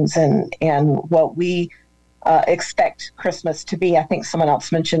traditions and what we expect Christmas to be. I think someone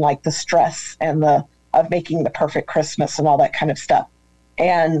else mentioned like the stress and of making the perfect Christmas and all that kind of stuff.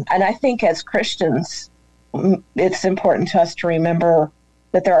 And I think as Christians, it's important to us to remember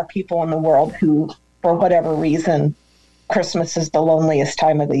that there are people in the world who, for whatever reason, Christmas is the loneliest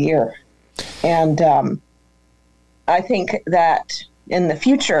time of the year. And I think that in the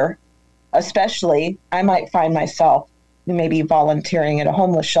future, especially, I might find myself maybe volunteering at a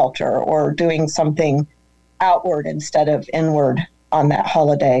homeless shelter or doing something outward instead of inward on that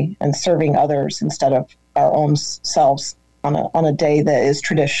holiday and serving others instead of our own selves on a day that is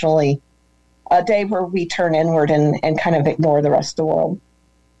traditionally a day where we turn inward and kind of ignore the rest of the world.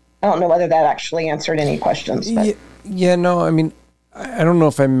 I don't know whether that actually answered any questions. But. Yeah, no, I mean, I don't know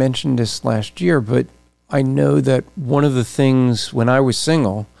if I mentioned this last year, but I know that one of the things when I was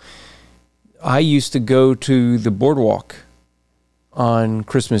single, I used to go to the boardwalk on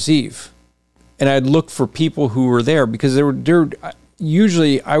Christmas Eve, and I'd look for people who were there because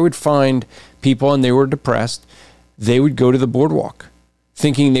usually I would find people and they were depressed. They would go to the boardwalk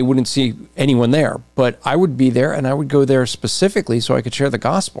thinking they wouldn't see anyone there, but I would be there and I would go there specifically so I could share the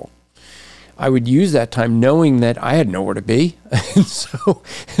gospel. I would use that time knowing that I had nowhere to be.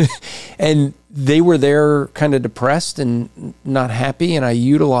 And they were there kind of depressed and not happy, and I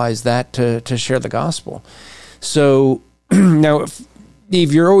utilized that to share the gospel. So now,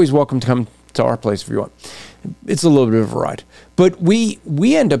 Eve, you're always welcome to come to our place if you want. It's a little bit of a ride. But we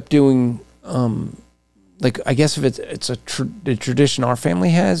end up doing, I guess if it's a tradition our family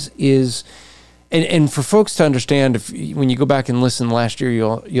has is, and for folks to understand, when you go back and listen last year,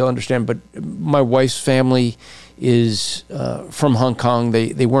 you'll understand. But my wife's family is from Hong Kong.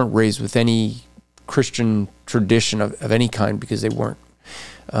 They weren't raised with any Christian tradition of any kind because they weren't.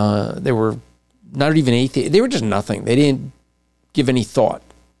 They were not even atheist. They were just nothing. They didn't give any thought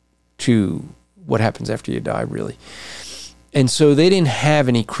to what happens after you die, really. And so they didn't have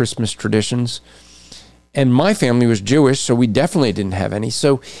any Christmas traditions. And my family was Jewish, so we definitely didn't have any.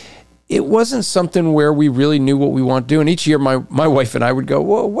 So it wasn't something where we really knew what we want to do. And each year, my wife and I would go,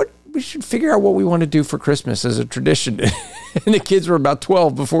 well, we should figure out what we want to do for Christmas as a tradition. And the kids were about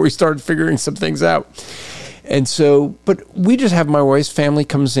 12 before we started figuring some things out. And so, but we just have my wife's family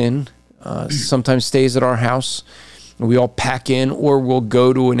comes in, sometimes stays at our house. And we all pack in, or we'll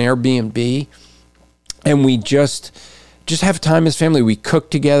go to an Airbnb. And we just have time as family. We cook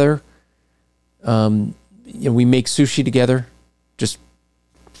together. We make sushi together, just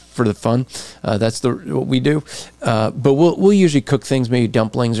for the fun. That's what we do. But we'll usually cook things, maybe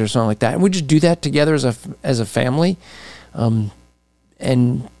dumplings or something like that, and we just do that together as a family.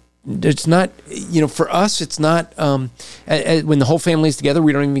 And it's not, for us, it's not when the whole family is together.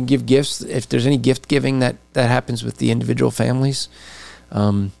 We don't even give gifts. If there's any gift giving, that happens with the individual families.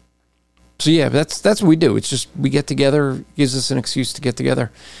 So yeah, that's what we do. It's just we get together, gives us an excuse to get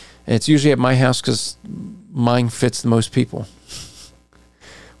together. And it's usually at my house because mine fits the most people,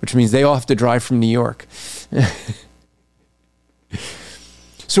 which means they all have to drive from New York.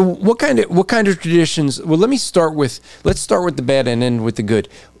 So what kind of traditions? Well, let's start with the bad and end with the good.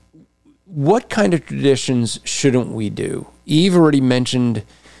 What kind of traditions shouldn't we do? Eve already mentioned,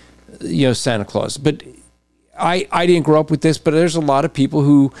 Santa Claus, but I didn't grow up with this, but there's a lot of people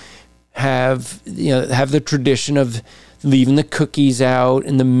who have the tradition of leaving the cookies out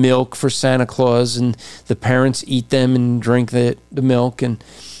and the milk for Santa Claus, and the parents eat them and drink the milk. And,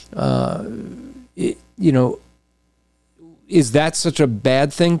 is that such a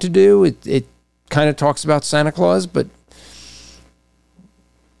bad thing to do? It kind of talks about Santa Claus, but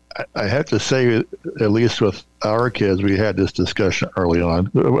I have to say, at least with our kids, we had this discussion early on.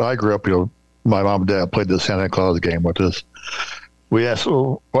 I grew up, my mom and dad played the Santa Claus game with us. We asked,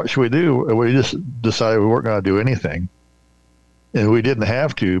 well, what should we do? And we just decided we weren't going to do anything. And we didn't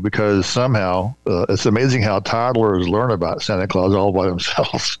have to, because somehow it's amazing how toddlers learn about Santa Claus all by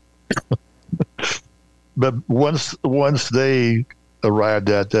themselves. But once they arrived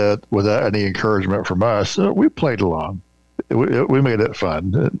at that without any encouragement from us, we played along. We made it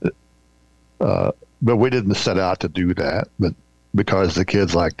fun. But we didn't set out to do that. But because the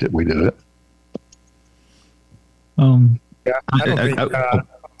kids liked it, we did it. Yeah, I don't think.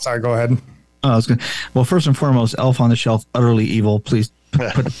 Sorry, go ahead. I was gonna, well, first and foremost, Elf on the Shelf, utterly evil. Please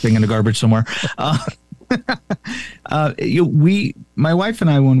put the thing in the garbage somewhere. My wife and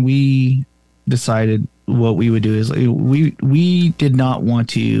I, when we decided what we would do, is we did not want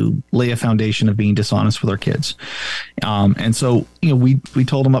to lay a foundation of being dishonest with our kids, and so we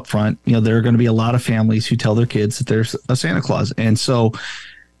told them up front, there are going to be a lot of families who tell their kids that there's a Santa Claus, and so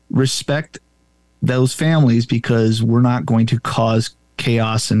respect those families, because we're not going to cause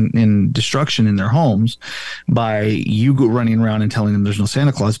chaos and destruction in their homes by you running around and telling them there's no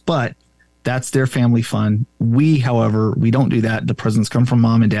Santa Claus. But that's their family fun. However, we don't do that. The presents come from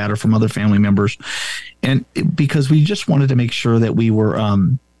mom and dad or from other family members, and because we just wanted to make sure that we were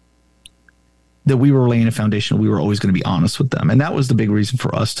laying a foundation. We were always going to be honest with them, and that was the big reason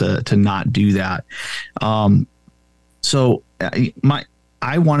for us to not do that. So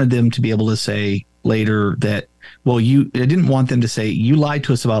I wanted them to be able to say later that, well, I didn't want them to say, you lied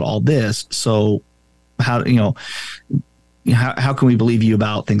to us about all this, so how can we believe you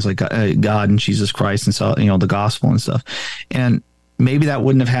about things like God and Jesus Christ and so the gospel and stuff. And maybe that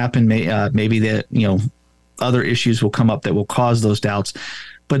wouldn't have happened. Maybe that other issues will come up that will cause those doubts,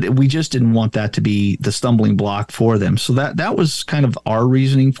 but we just didn't want that to be the stumbling block for them. So that was kind of our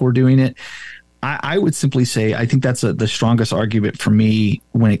reasoning for doing it. I would simply say I think that's the strongest argument for me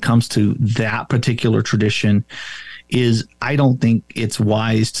when it comes to that particular tradition. Is I don't think it's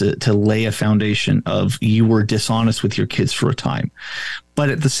wise to lay a foundation of you were dishonest with your kids for a time.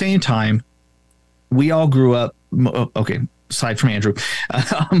 But at the same time, we all grew up, okay, aside from Andrew,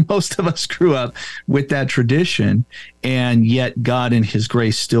 most of us grew up with that tradition, and yet God in his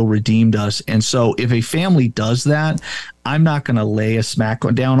grace still redeemed us. And so if a family does that, I'm not going to lay a smack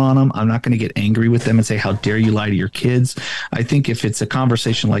down on them. I'm not going to get angry with them and say, how dare you lie to your kids? I think if it's a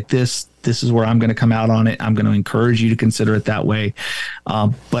conversation like this is where I'm going to come out on it. I'm going to encourage you to consider it that way.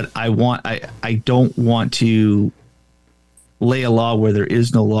 But I don't want to lay a law where there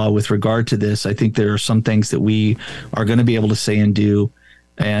is no law with regard to this. I think there are some things that we are going to be able to say and do,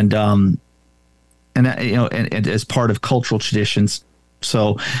 and as part of cultural traditions.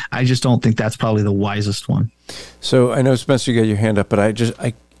 So I just don't think that's probably the wisest one. So I know, Spencer, you got your hand up, but I just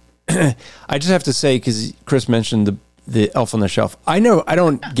have to say, because Chris mentioned the Elf on the Shelf. I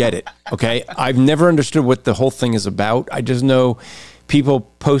don't get it. Okay, I've never understood what the whole thing is about. I just know people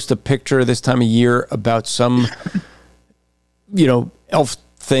post a picture this time of year about some elf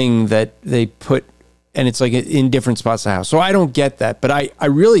thing that they put, and it's like in different spots of the house. So I don't get that, but I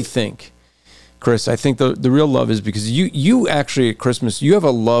really think, Chris, I think the real love is because you actually at Christmas, you have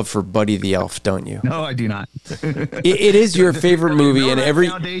a love for Buddy the Elf, don't you? No, I do not. It is your favorite movie, and every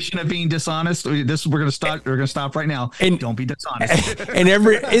foundation of being dishonest. We're going to stop right now. And don't be dishonest. And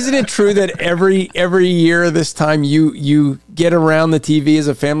isn't it true that every year this time you get around the TV as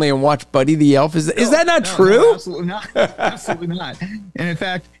a family and watch Buddy the Elf? Is that not true? No, absolutely not. Absolutely not. And in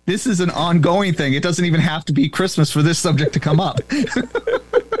fact, this is an ongoing thing. It doesn't even have to be Christmas for this subject to come up.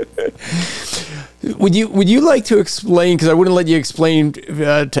 Would you like to explain, because I wouldn't let you explain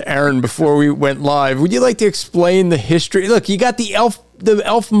to Aaron before we went live, would you like to explain the history? Look, you got the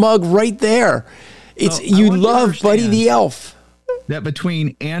elf mug right there. You love Buddy the Elf. That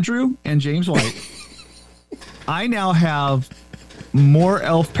between Andrew and James White, I now have more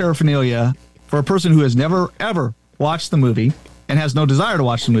elf paraphernalia for a person who has never, ever watched the movie and has no desire to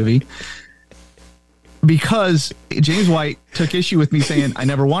watch the movie, because James White took issue with me saying I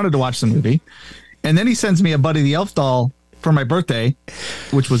never wanted to watch the movie. And then he sends me a Buddy the Elf doll for my birthday,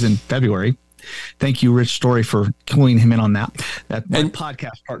 which was in February. Thank you, Rich Story, for cluing him in on that. My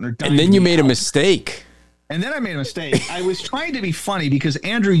podcast partner. And then you made a mistake. And then I made a mistake. I was trying to be funny because,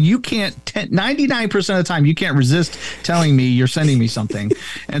 Andrew, you can't, 99% of the time, you can't resist telling me you're sending me something.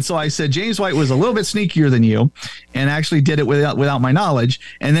 And so I said, James White was a little bit sneakier than you and actually did it without my knowledge.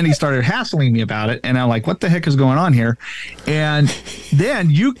 And then he started hassling me about it. And I'm like, what the heck is going on here? And then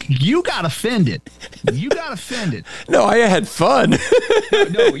you got offended. You got offended. No, I had fun.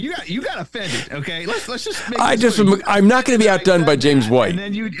 No, you got offended. Okay, let's just make I'm not going to be outdone by James White. And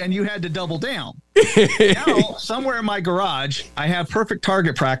then you had to double down. Now, somewhere in my garage, I have perfect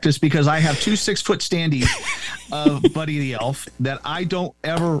target practice because I have 2 6-foot standees of Buddy the Elf that I don't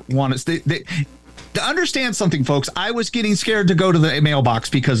ever want to. to understand something, folks, I was getting scared to go to the mailbox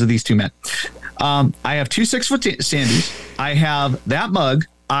because of these two men. I have 2 6-foot Sandys. I have that mug.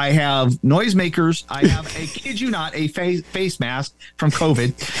 I have noisemakers. I have a kid you not a face mask from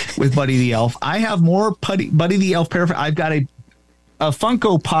COVID with Buddy the Elf. I have more Buddy the Elf paraphernalia. I've got a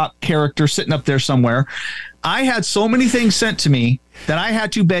Funko Pop character sitting up there somewhere. I had so many things sent to me that I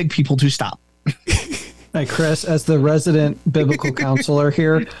had to beg people to stop. Hey, Chris, as the resident biblical counselor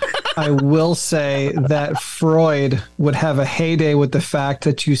here, I will say that Freud would have a heyday with the fact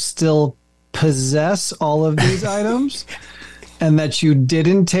that you still possess all of these items and that you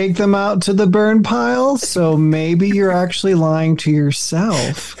didn't take them out to the burn pile. So maybe you're actually lying to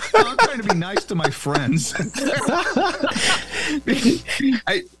yourself. I'm trying to be nice to my friends.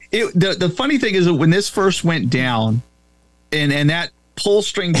 The funny thing is that when this first went down and that pull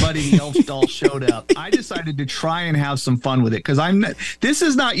string Buddy the Elf doll showed up, I decided to try and have some fun with it because this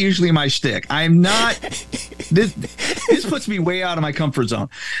is not usually my shtick. I'm not. This puts me way out of my comfort zone,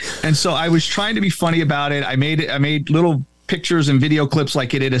 and so I was trying to be funny about it. I made little pictures and video clips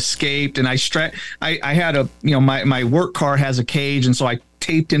like it had escaped, and I had my work car has a cage, and so I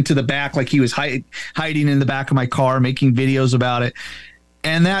taped into the back like he was hiding in the back of my car, making videos about it,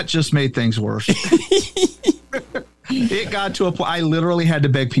 and that just made things worse. It got to a point I literally had to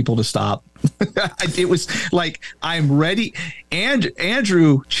beg people to stop. It was like, I'm ready. And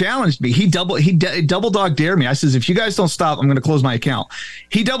Andrew challenged me. He double dog dared me. I says, if you guys don't stop, I'm going to close my account.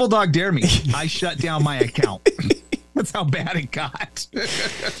 He double dog dared me. I shut down my account. That's how bad it got.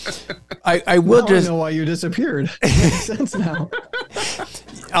 I will just know why you disappeared. It makes sense now.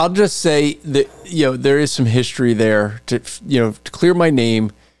 I'll just say that there is some history there to clear my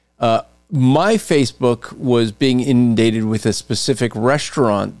name. My Facebook was being inundated with a specific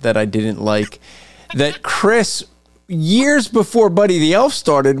restaurant that I didn't like, that Chris, years before Buddy the Elf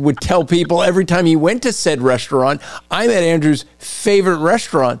started, would tell people every time he went to said restaurant, I'm at Andrew's favorite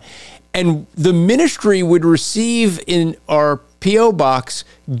restaurant. And the ministry would receive in our P.O. box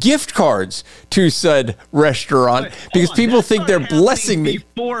gift cards to said restaurant because people think they're blessing me.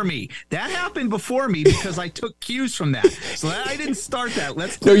 That happened before me because I took cues from that. So I didn't start that.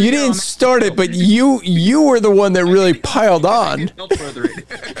 No, you didn't start it, but you were the one that really piled on.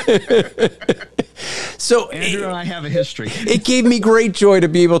 So Andrew and I have a history. It gave me great joy to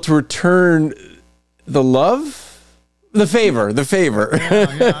be able to return the love. The favor.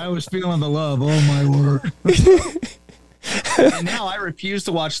 Yeah, I was feeling the love. Oh, my word. And now I refuse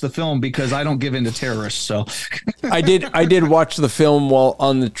to watch the film because I don't give in to terrorists. So I did watch the film while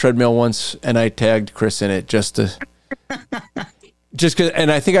on the treadmill once, and I tagged Chris in it just because. And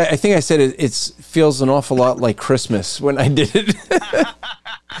I think I said it feels an awful lot like Christmas when I did it.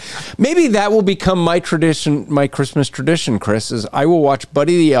 Maybe that will become my tradition, my Christmas tradition, Chris, is I will watch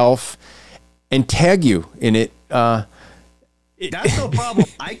Buddy the Elf and tag you in it. That's no problem.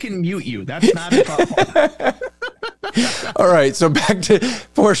 I can mute you. That's not a problem. All right, so back to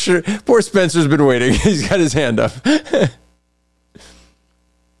poor Spencer's been waiting. He's got his hand up.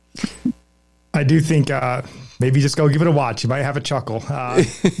 I do think maybe just go give it a watch. You might have a chuckle.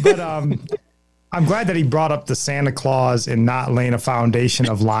 But I'm glad that he brought up the Santa Claus and not laying a foundation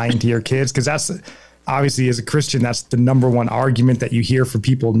of lying to your kids, because that's obviously, as a Christian, that's the number one argument that you hear for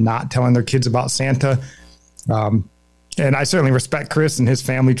people not telling their kids about Santa. And I certainly respect Chris and his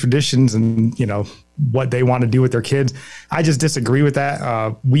family traditions and, what they want to do with their kids. I just disagree with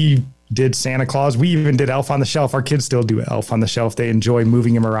that. We did Santa Claus. We even did Elf on the Shelf. Our kids still do Elf on the Shelf. They enjoy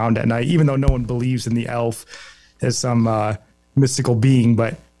moving him around at night, even though no one believes in the elf as some mystical being,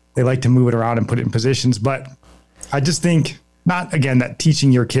 but they like to move it around and put it in positions. But I just think, not again, that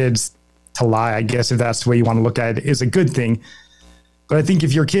teaching your kids to lie, I guess, if that's the way you want to look at it, is a good thing. But I think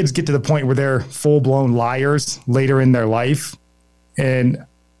if your kids get to the point where they're full-blown liars later in their life, and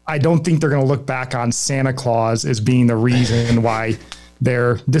I don't think they're going to look back on Santa Claus as being the reason why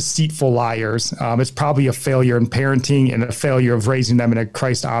they're deceitful liars. It's probably a failure in parenting and a failure of raising them in a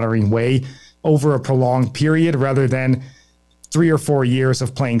Christ-honoring way over a prolonged period rather than 3 or 4 years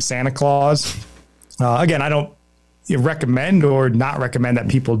of playing Santa Claus. Again, I don't recommend or not recommend that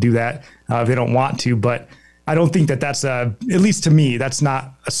people do that if they don't want to, but I don't think that's at least to me, that's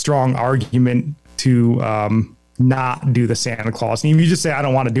not a strong argument to not do the Santa Claus. And if you just say, I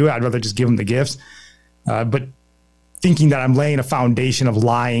don't want to do it, I'd rather just give them the gifts. But thinking that I'm laying a foundation of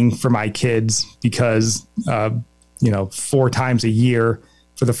lying for my kids because, 4 times a year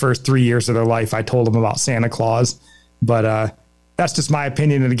for the first 3 years of their life, I told them about Santa Claus. But that's just my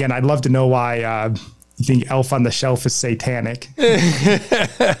opinion. And again, I'd love to know why you think Elf on the Shelf is satanic.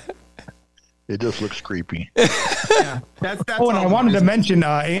 It just looks creepy. That's Oh, and I wanted to mention,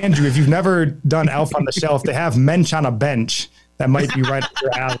 Andrew, if you've never done Elf on the Shelf, they have Mensch on a Bench. That might be right up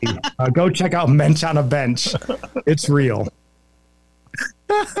your alley. Go check out Mensch on a Bench. It's real.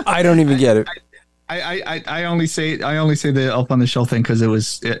 I don't even get it. I only say the Elf on the Shelf thing because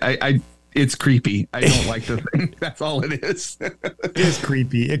it's creepy. I don't like the thing. That's all it is. It is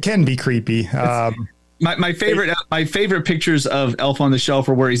creepy. It can be creepy. My favorite pictures of Elf on the Shelf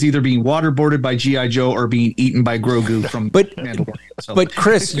are where he's either being waterboarded by G.I. Joe or being eaten by Grogu from Mandalorian. So. But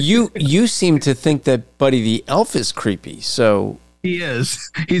Chris, you seem to think that Buddy the Elf is creepy. So he is.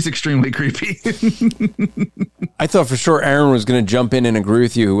 He's extremely creepy. I thought for sure Aaron was going to jump in and agree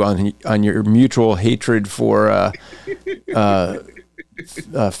with you on your mutual hatred for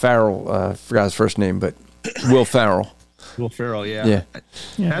Farrell. Forgot his first name, but Will Ferrell. Will Ferrell, yeah.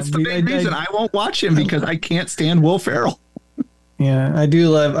 That's the main reason I won't watch him, because I can't stand Will Ferrell. Yeah, I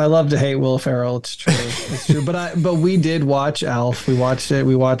love to hate Will Ferrell. It's true. It's true. But we did watch Alf. We watched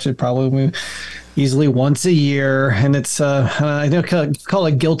it probably easily once a year, and it's I don't call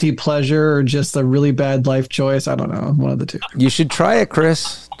it guilty pleasure or just a really bad life choice. I don't know, one of the two. You should try it,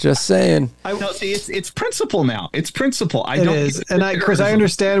 Chris. Just saying. See, it's principle now. It's principle. Chris, I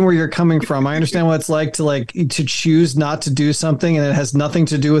understand where you're coming from. I understand what it's like to choose not to do something, and it has nothing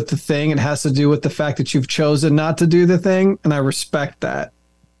to do with the thing. It has to do with the fact that you've chosen not to do the thing, and I respect that.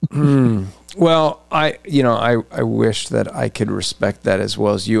 Well, I wish that I could respect that as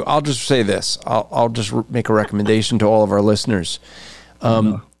well as you. I'll just say this. I'll just make a recommendation to all of our listeners.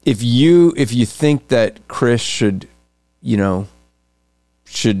 If you think that Chris should go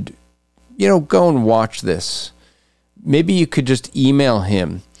and watch this, maybe you could just email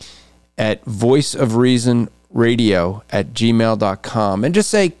him at voiceofreasonradio@gmail.com and just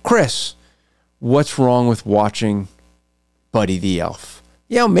say, Chris, what's wrong with watching Buddy the Elf?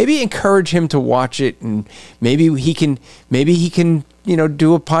 Maybe encourage him to watch it, and maybe he can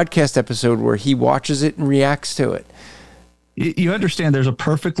do a podcast episode where he watches it and reacts to it. You understand there's a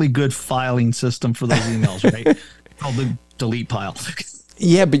perfectly good filing system for those emails, right? Called the delete pile.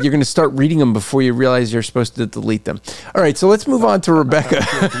 Yeah, but you're going to start reading them before you realize you're supposed to delete them. All right, so let's move on to Rebecca.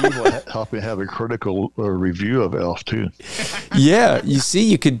 Help me have a critical review of Elf too. Yeah, you see,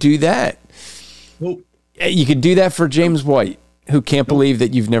 you could do that. Nope. You could do that for James White, who can't believe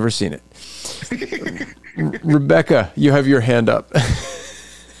that you've never seen it. Rebecca, you have your hand up.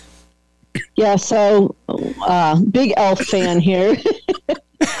 Yeah, so big Elf fan here.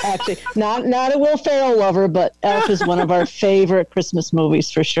 Actually, not a Will Ferrell lover, but Elf is one of our favorite Christmas movies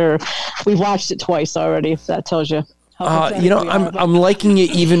for sure. We've watched it twice already, if that tells you. I'm liking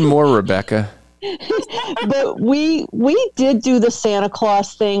it even more, Rebecca. But we did do the Santa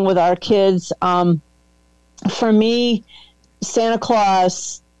Claus thing with our kids. For me, Santa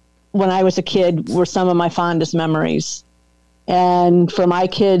Claus, when I was a kid, were some of my fondest memories. And for my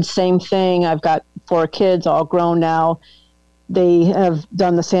kids, same thing. I've got 4 kids, all grown now. They have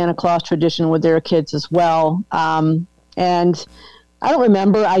done the Santa Claus tradition with their kids as well. And I don't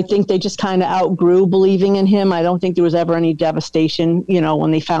remember. I think they just kind of outgrew believing in him. I don't think there was ever any devastation,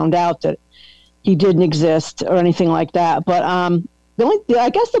 when they found out that he didn't exist or anything like that. But I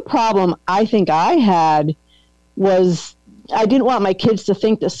guess the problem I think I had was I didn't want my kids to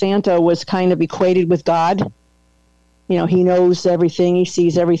think that Santa was kind of equated with God. He knows everything, he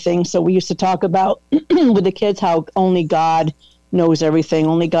sees everything. So we used to talk about with the kids how only God knows everything,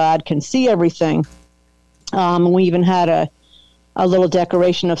 only God can see everything. We even had a little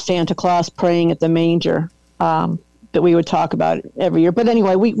decoration of Santa Claus praying at the manger that we would talk about every year. But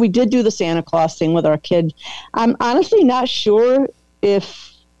anyway, we did do the Santa Claus thing with our kid. I'm honestly not sure if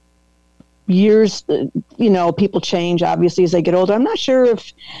years, people change obviously as they get older. I'm not sure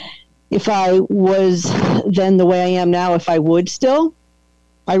if I was then the way I am now, if I would still.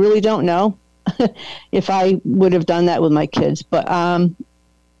 I really don't know if I would have done that with my kids. But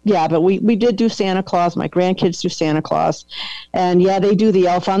but we did do Santa Claus. My grandkids do Santa Claus. And they do the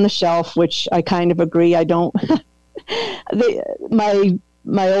Elf on the Shelf, which I kind of agree. I don't.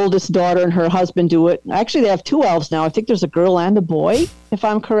 My oldest daughter and her husband do it. Actually, they have 2 elves now. I think there's a girl and a boy, if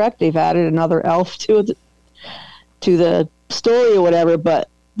I'm correct. They've added another elf to the story or whatever. But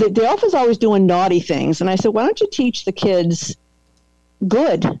the elf is always doing naughty things. And I said, why don't you teach the kids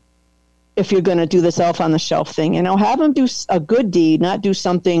good if you're going to do this Elf on the Shelf thing? Have them do a good deed, not do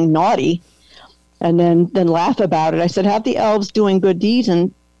something naughty, and then laugh about it. I said, have the elves doing good deeds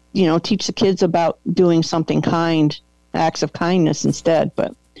and, teach the kids about doing something kind, acts of kindness instead.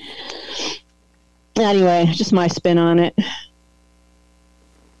 But anyway, just my spin on it.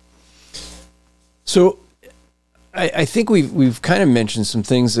 So I think we've kind of mentioned some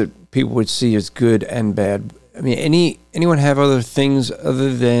things that people would see as good and bad. I mean, anyone have other things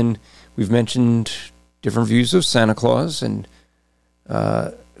other than we've mentioned different views of Santa Claus and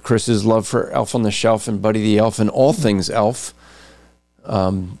Chris's love for Elf on the Shelf and Buddy the Elf and all things elf.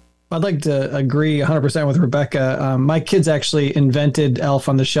 I'd like to agree 100% with Rebecca. My kids actually invented Elf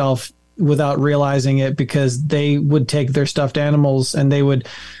on the Shelf without realizing it, because they would take their stuffed animals and they would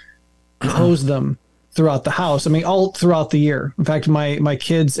pose them throughout the house. I mean, all throughout the year. In fact, my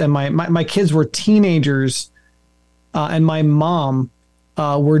kids and my kids were teenagers, and my mom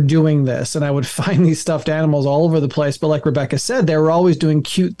were doing this, and I would find these stuffed animals all over the place. But like Rebecca said, they were always doing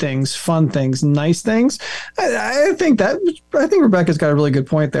cute things, fun things, nice things. I think Rebecca's got a really good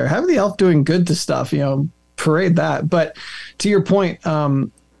point there. Have the elf doing good to stuff, parade that. But to your point,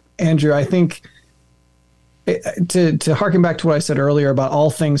 Andrew, I think to harken back to what I said earlier about all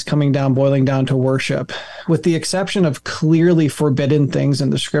things coming down, boiling down to worship, with the exception of clearly forbidden things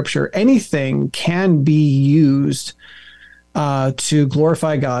in the scripture, anything can be used to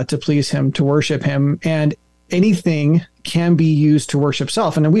glorify God, to please him, to worship him, and anything can be used to worship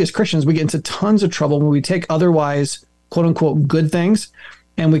self. And then we as Christians, we get into tons of trouble when we take otherwise, quote unquote, good things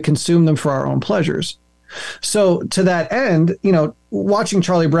and we consume them for our own pleasures. So to that end, watching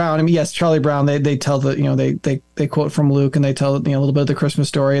Charlie Brown, I mean, yes, Charlie Brown, they tell they quote from Luke and they tell, a little bit of the Christmas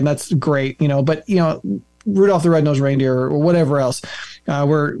story, and that's great, but, Rudolph the Red-Nosed Reindeer or whatever else, I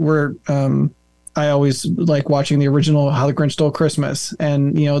always like watching the original How the Grinch Stole Christmas.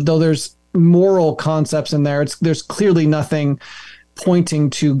 And, though there's moral concepts in there, there's clearly nothing pointing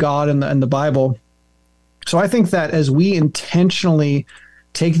to God in the Bible. So I think that as we intentionally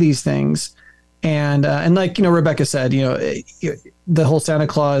take these things and like, Rebecca said, the whole Santa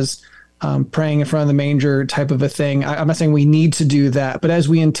Claus praying in front of the manger type of a thing, I'm not saying we need to do that, but as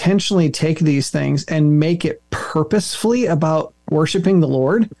we intentionally take these things and make it purposefully about worshiping the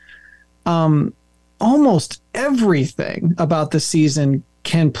Lord, almost everything about the season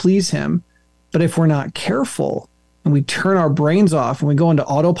can please him. But if we're not careful and we turn our brains off and we go into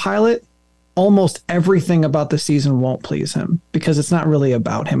autopilot, almost everything about the season won't please him, because it's not really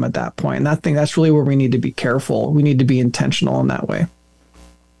about him at that point. And I think that's really where we need to be careful. We need to be intentional in that way.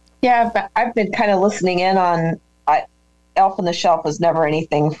 Yeah, I've been kind of listening in on Elf on the Shelf was never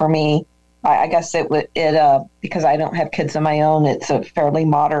anything for me. I guess it because I don't have kids of my own. It's a fairly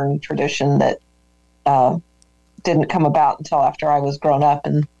modern tradition that didn't come about until after I was grown up,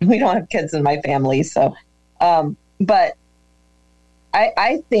 and we don't have kids in my family. So, but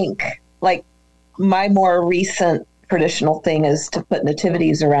I think like my more recent traditional thing is to put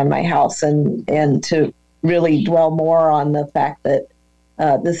nativities around my house and to really dwell more on the fact that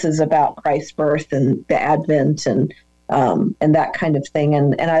this is about Christ's birth and the Advent and that kind of thing.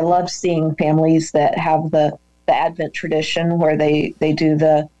 And I love seeing families that have the Advent tradition where they do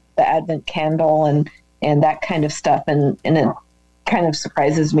the Advent candle and that kind of stuff. And it kind of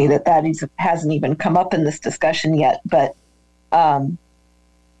surprises me that hasn't even come up in this discussion yet. But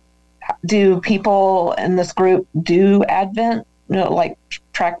do people in this group do Advent, like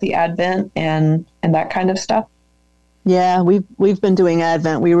track the Advent and that kind of stuff? Yeah, we've been doing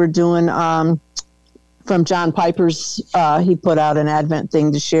Advent. We were doing from John Piper's, he put out an Advent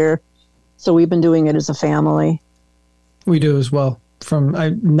thing to share. So we've been doing it as a family. We do as well.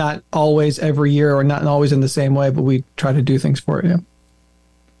 Not always every year or not always in the same way, but we try to do things for it. Yeah.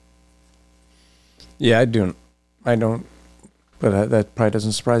 Yeah, I don't, but that probably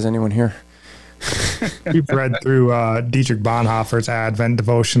doesn't surprise anyone here. We've read through Dietrich Bonhoeffer's Advent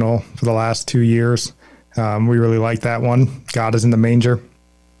devotional for the last 2 years. We really like that one. God is in the manger.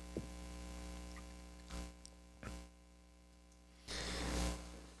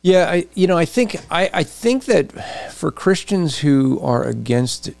 Yeah, I think that for Christians who are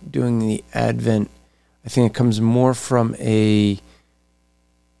against doing the Advent, I think it comes more from a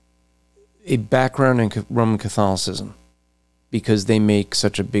background in Roman Catholicism, because they make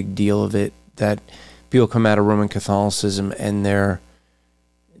such a big deal of it that people come out of Roman Catholicism and they're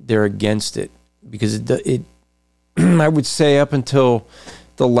against it, because it I would say up until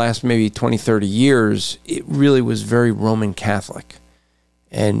the last maybe 20, 30 years, it really was very Roman Catholic.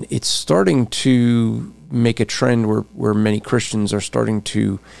 And it's starting to make a trend where many Christians are starting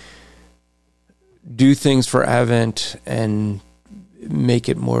to do things for Advent and make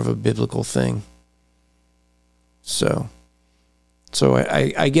it more of a biblical thing. So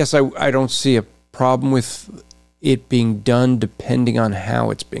I guess I don't see a problem with it being done, depending on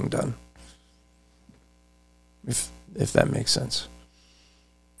how it's being done. If that makes sense.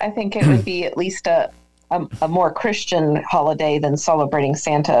 I think it would be at least a more Christian holiday than celebrating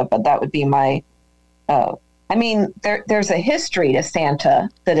Santa, but that would be my I mean, there's a history to Santa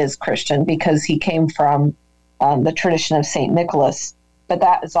that is Christian because he came from the tradition of St. Nicholas, but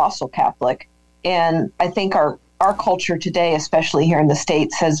that is also Catholic. And I think our culture today, especially here in the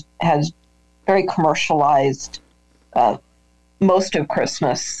States, has very commercialized most of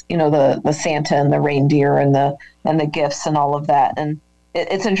Christmas, the Santa and the reindeer and the gifts and all of that. And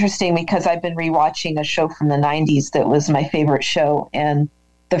it's interesting because I've been rewatching a show from the 90s that was my favorite show. And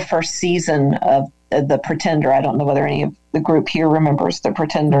the first season of The Pretender, I don't know whether any of the group here remembers The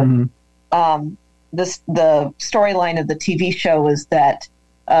Pretender. Mm-hmm. The storyline of the TV show was that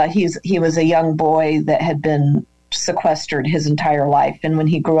he was a young boy that had been sequestered his entire life. And when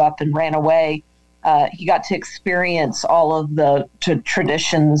he grew up and ran away, he got to experience all of the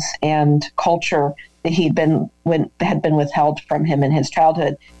traditions and culture that had been withheld from him in his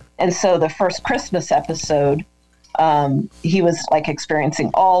childhood. And so the first Christmas episode, he was like experiencing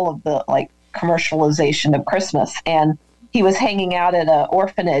all of the like commercialization of Christmas. And he was hanging out at an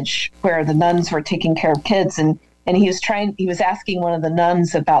orphanage where the nuns were taking care of kids. And he was asking one of the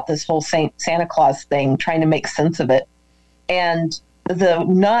nuns about this whole Santa Claus thing, trying to make sense of it. And the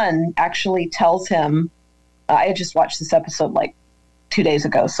nun actually tells him, I had just watched this episode like 2 days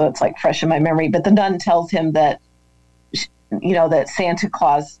ago, so it's like fresh in my memory, but the nun tells him that, that Santa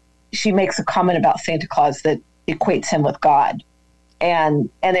Claus, she makes a comment about Santa Claus that equates him with God. And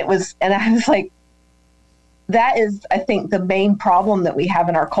I was like, that is, I think, the main problem that we have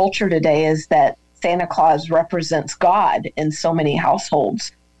in our culture today is that Santa Claus represents God in so many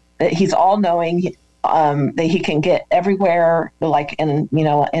households, that he's all knowing, that he can get everywhere, like in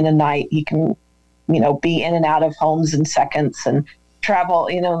a night, he can, be in and out of homes in seconds and travel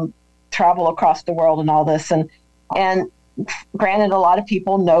across the world and all this. And granted, a lot of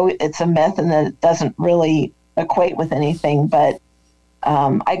people know it's a myth and that it doesn't really equate with anything. But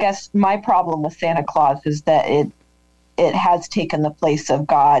I guess my problem with Santa Claus is that it has taken the place of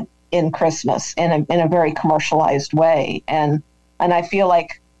God in Christmas in a very commercialized way. And I feel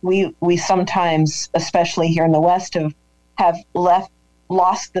like we sometimes, especially here in the West, have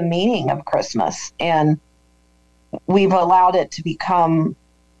lost the meaning of Christmas, and we've allowed it to become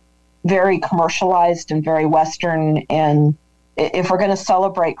very commercialized and very Western. And if we're going to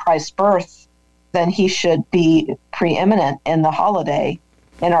celebrate Christ's birth, then he should be preeminent in the holiday,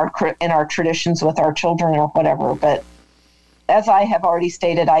 in our traditions with our children or whatever. But as I have already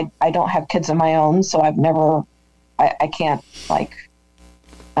stated, I don't have kids of my own, so I can't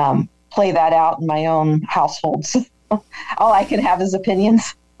play that out in my own households. All I can have is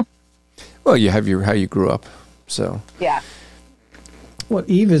opinions. Well, you have how you grew up, so yeah. What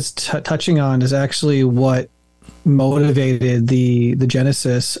Eve is touching on is actually what motivated the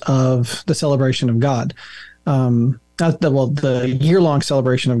genesis of the celebration of God. The year-long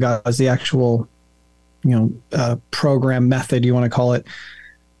celebration of God is the actual, program method, you want to call it.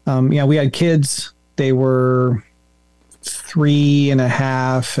 We had kids. They were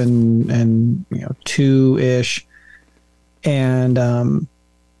 3.5 and 2-ish. And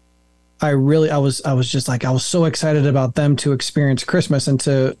I was just like, I was so excited about them to experience Christmas. And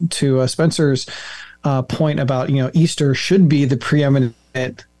to Spencer's point about, Easter should be the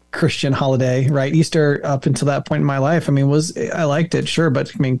preeminent Christian holiday, right? Easter up until that point in my life, I liked it, sure,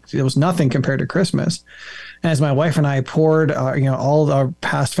 but it was nothing compared to Christmas. And as my wife and I poured, all of our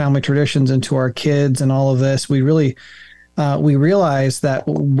past family traditions into our kids and all of this, we really, we realized that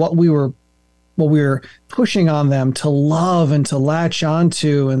what we were pushing on them to love and to latch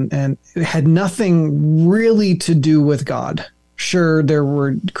onto, and it had nothing really to do with God. Sure, there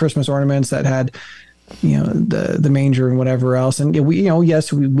were Christmas ornaments that had, the manger and whatever else. And we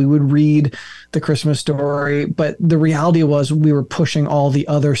would read the Christmas story, but the reality was we were pushing all the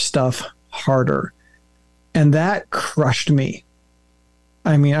other stuff harder. And that crushed me.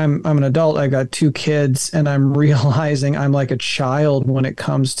 I'm an adult. I got 2 kids, and I'm realizing I'm like a child when it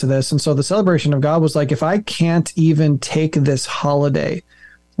comes to this. And so the celebration of God was like, if I can't even take this holiday,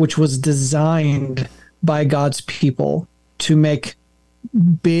 which was designed by God's people to make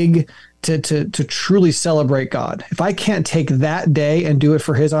big, to truly celebrate God, if I can't take that day and do it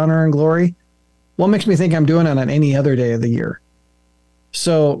for his honor and glory, what makes me think I'm doing it on any other day of the year?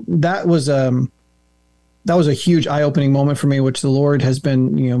 So that was a huge eye-opening moment for me, which the Lord has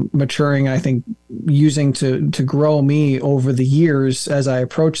been, maturing, I think, using to grow me over the years as I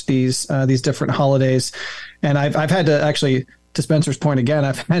approach these different holidays. And I've had to actually, to Spencer's point again,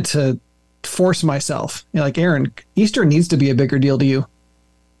 I've had to force myself, like, Aaron, Easter needs to be a bigger deal to you.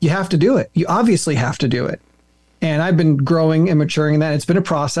 You have to do it. You obviously have to do it. And I've been growing and maturing in that. It's been a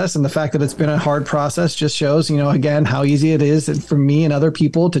process, and the fact that it's been a hard process just shows, again, how easy it is for me and other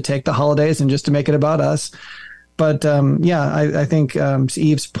people to take the holidays and just to make it about us. But I think to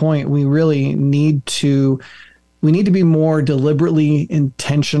Eve's point, we really need to be more deliberately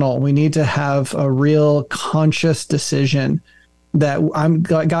intentional. We need to have a real conscious decision that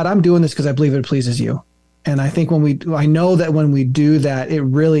I'm doing this because I believe it pleases you. And I think I know that when we do that, it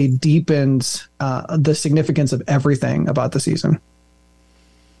really deepens the significance of everything about the season.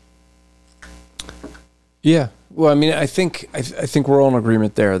 Yeah. Well, I mean, I think we're all in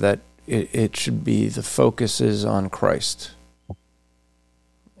agreement there that it should be the focus is on Christ.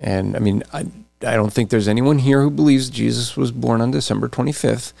 And I mean, I don't think there's anyone here who believes Jesus was born on December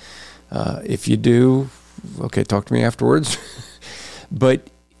 25th. If you do, okay, talk to me afterwards. But,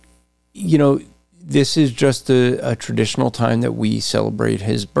 this is just a traditional time that we celebrate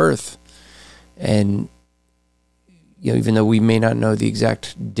his birth. And, even though we may not know the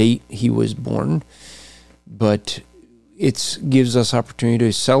exact date he was born, but it gives us opportunity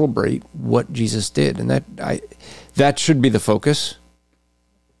to celebrate what Jesus did. And that should be the focus.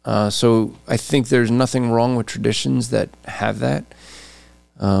 So I think there's nothing wrong with traditions that have that.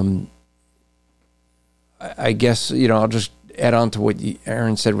 I guess, I'll just add on to what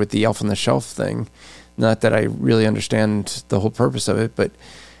Aaron said with the elf on the shelf thing. Not that I really understand the whole purpose of it, but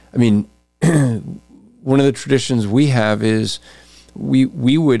I mean, one of the traditions we have is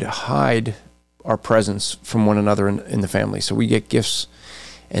we would hide our presents from one another in the family. So we get gifts,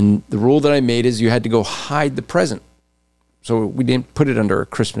 and the rule that I made is you had to go hide the present. So we didn't put it under a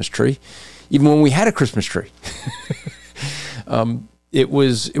Christmas tree, even when we had a Christmas tree. It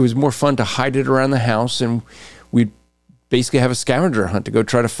was more fun to hide it around the house, and we'd basically have a scavenger hunt to go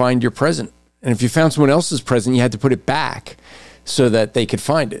try to find your present. And if you found someone else's present, you had to put it back so that they could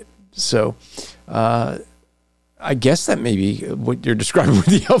find it. So I guess that may be what you're describing with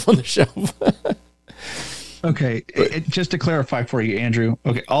the elf on the shelf. Okay, just to clarify for you, Andrew.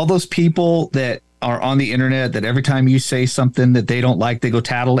 Okay, all those people that are on the internet that every time you say something that they don't like, they go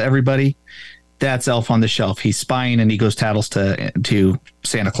tattle to everybody. That's elf on the shelf. He's spying and he goes tattles to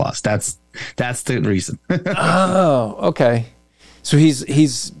Santa Claus. That's the reason. Oh, okay. So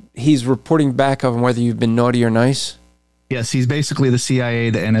he's reporting back on whether you've been naughty or nice? Yes, he's basically the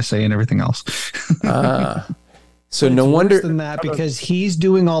CIA, the NSA, and everything else. So but no wonder worse than that, because he's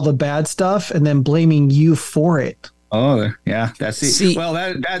doing all the bad stuff and then blaming you for it. Oh, yeah. That's well,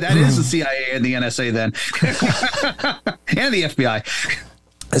 that is the CIA and the NSA then. And the FBI.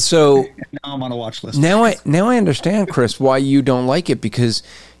 So now I'm on a watch list. Now I understand, Chris, why you don't like it, because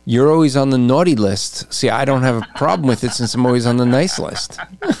you're always on the naughty list. See, I don't have a problem with it since I'm always on the nice list.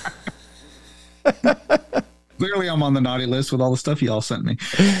 Clearly, I'm on the naughty list with all the stuff y'all sent me.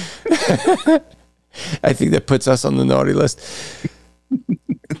 I think that puts us on the naughty list.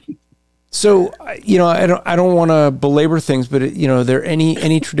 So, I don't want to belabor things, but are there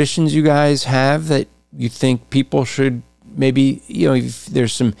any traditions you guys have that you think people should maybe, if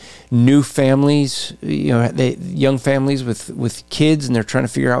there's some new families, young families with kids, and they're trying to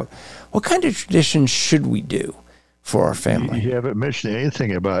figure out what kind of traditions should we do for our family? You haven't mentioned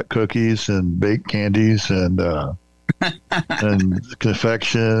anything about cookies and baked candies and and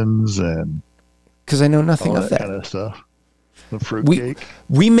confections and because I know nothing of that kind of stuff. The fruitcake.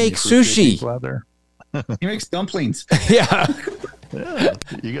 We make sushi. He makes dumplings. Yeah. Yeah,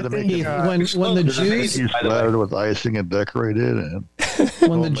 you got to make it when the Jews splattered with icing and decorated, and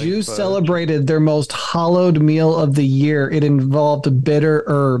when the Jews celebrated their most hallowed meal of the year, it involved bitter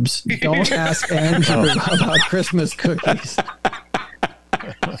herbs. Don't ask Andrew about Christmas cookies.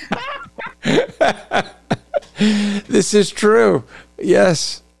 This is true.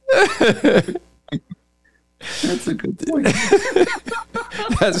 Yes. That's a good point.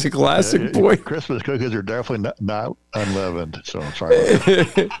 That's a classic point. Christmas cookies are definitely not unleavened. So I'm sorry.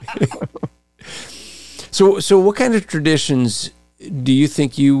 So what kind of traditions do you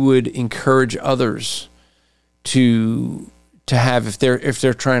think you would encourage others to have if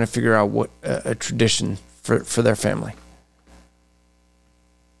they're trying to figure out what a tradition for their family?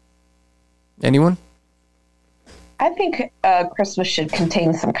 Anyone? I think Christmas should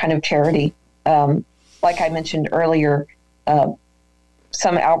contain some kind of charity. Like I mentioned earlier,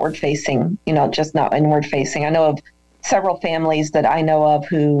 some outward facing, just not inward facing. I know of several families that I know of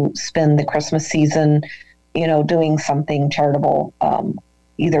who spend the Christmas season, doing something charitable,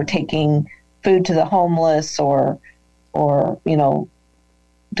 either taking food to the homeless or doing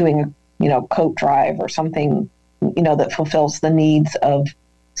a coat drive or something, that fulfills the needs of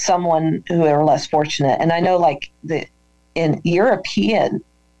someone who are less fortunate. And I know in European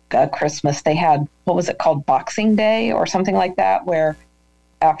Christmas, they had, what was it called, Boxing Day or something like that, where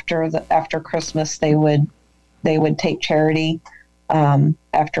after Christmas they would take charity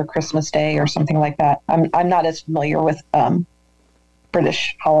after Christmas Day or something like that. I'm not as familiar with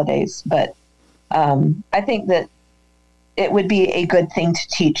British holidays, but I think that it would be a good thing to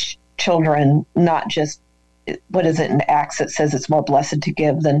teach children, not just, what is it in Acts that says it's more blessed to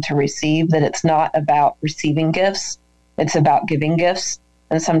give than to receive, that it's not about receiving gifts, it's about giving gifts.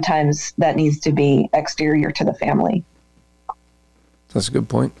 And sometimes that needs to be exterior to the family. That's a good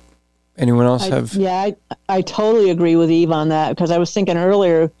point. Anyone else have? Yeah, I totally agree with Eve on that, because I was thinking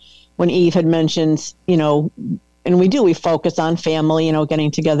earlier when Eve had mentioned, and we focus on family,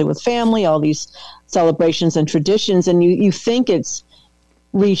 getting together with family, all these celebrations and traditions, and you think it's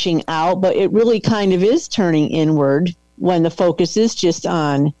reaching out, but it really kind of is turning inward when the focus is just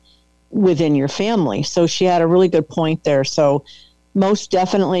on within your family. So she had a really good point there. So most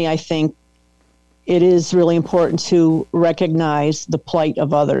definitely, I think it is really important to recognize the plight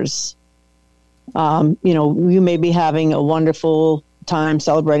of others. You may be having a wonderful time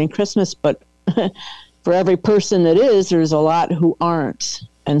celebrating Christmas, but for every person that is, there's a lot who aren't.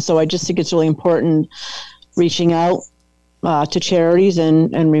 And so I just think it's really important reaching out to charities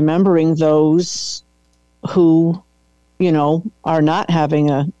and remembering those who, are not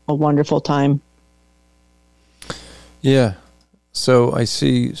having a wonderful time. Yeah. So I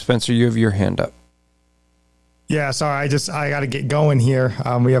see, Spencer, you have your hand up. Yeah, sorry, I got to get going here.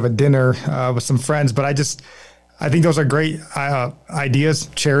 We have a dinner with some friends, but I think those are great ideas.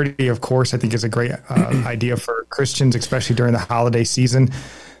 Charity, of course, I think is a great idea for Christians, especially during the holiday season.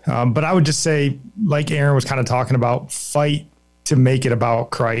 But I would just say, like Aaron was kind of talking about, fight to make it about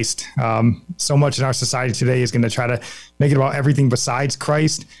Christ. So much in our society today is going to try to make it about everything besides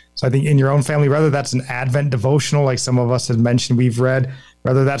Christ. So I think in your own family, whether that's an Advent devotional, like some of us have mentioned we've read,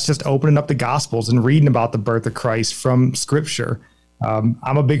 whether that's just opening up the Gospels and reading about the birth of Christ from Scripture. I'm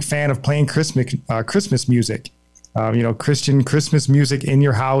a big fan of playing Christmas music. Christian Christmas music in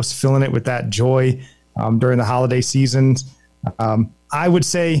your house, filling it with that joy during the holiday seasons. I would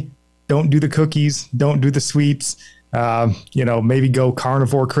say don't do the cookies, don't do the sweets. Maybe go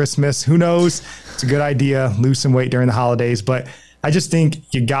carnivore Christmas. Who knows? It's a good idea. Lose some weight during the holidays. But I just think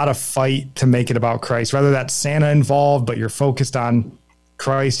you got to fight to make it about Christ, whether that's Santa involved, but you're focused on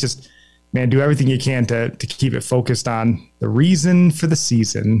Christ. Just, man, do everything you can to keep it focused on the reason for the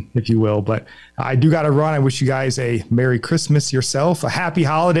season, if you will. But I do got to run. I wish you guys a Merry Christmas yourself, a happy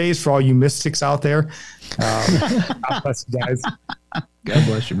holidays for all you mystics out there. God bless you guys. God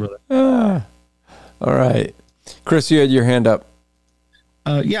bless you, brother. All right. Chris, you had your hand up.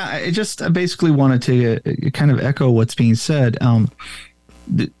 I just basically wanted to kind of echo what's being said.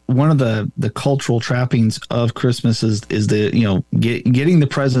 One of the cultural trappings of Christmas is the getting the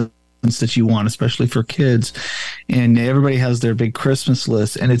presents that you want, especially for kids, and everybody has their big Christmas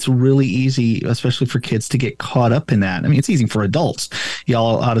list, and it's really easy, especially for kids, to get caught up in that. I mean, it's easy for adults.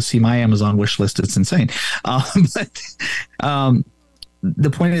 Y'all ought to see my Amazon wish list; it's insane.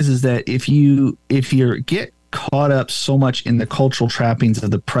 The point is that if you get caught up so much in the cultural trappings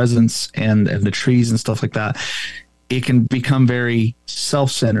of the presents and the trees and stuff like that, it can become very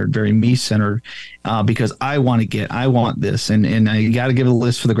self-centered, very me-centered, because I want this, and I got to give a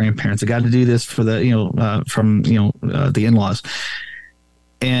list for the grandparents. I got to do this for the the in-laws.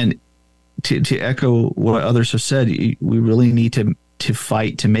 And to echo what others have said, we really need to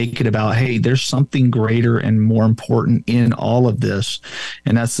fight to make it about, hey, there's something greater and more important in all of this,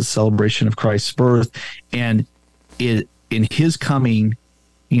 and that's the celebration of Christ's birth. And in his coming,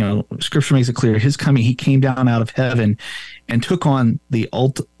 Scripture makes it clear, his coming, he came down out of heaven and took on the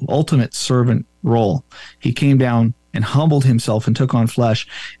ultimate servant role. He came down and humbled himself and took on flesh.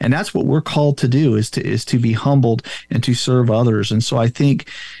 And that's what we're called to do, is to be humbled and to serve others. And so I think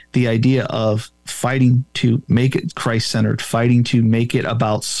the idea of fighting to make it Christ-centered, fighting to make it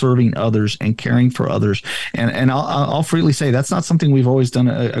about serving others and caring for others. And I'll freely say that's not something we've always done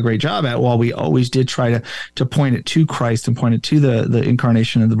a great job at. While we always did try to point it to Christ and point it to the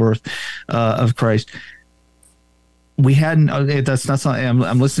incarnation and the birth of Christ, we hadn't. That's not something.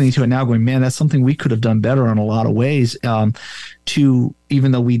 I'm listening to it now, going, man, that's something we could have done better in a lot of ways.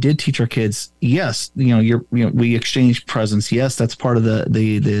 Even though we did teach our kids, yes, we exchange presents. Yes, that's part of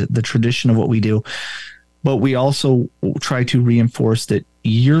the tradition of what we do. But we also try to reinforce that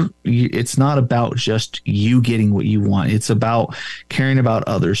it's not about just you getting what you want. It's about caring about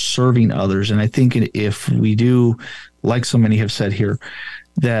others, serving others. And I think if we do, like so many have said here,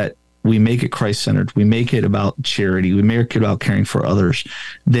 that we make it Christ-centered, we make it about charity, we make it about caring for others,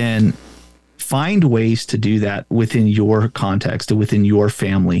 then find ways to do that within your context and within your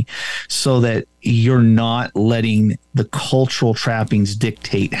family so that you're not letting the cultural trappings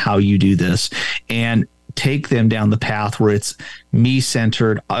dictate how you do this, and take them down the path where it's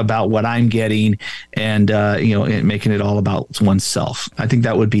me-centered about what I'm getting and, and making it all about oneself. I think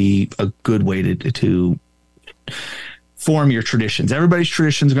that would be a good way to form your traditions. Everybody's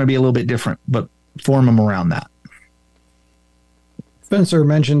traditions are going to be a little bit different, but form them around that. Spencer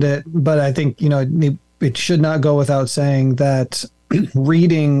mentioned it, but I think, it should not go without saying that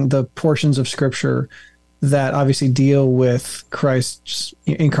reading the portions of Scripture that obviously deal with Christ's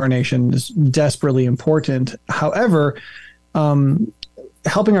incarnation is desperately important. However,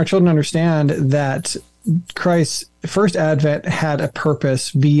 helping our children understand that Christ's first advent had a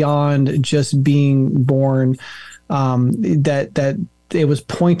purpose beyond just being born, that it was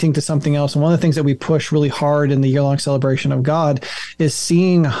pointing to something else. And one of the things that we push really hard in the year-long celebration of God is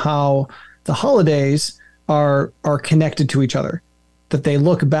seeing how the holidays are connected to each other, that they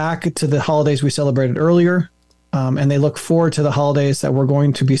look back to the holidays we celebrated earlier, and they look forward to the holidays that we're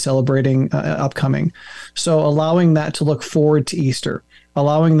going to be celebrating upcoming. So allowing that to look forward to Easter,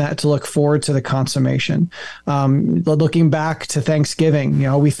 allowing that to look forward to the consummation, looking back to Thanksgiving,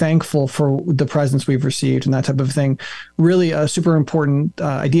 are we thankful for the presents we've received and that type of thing. Really a super important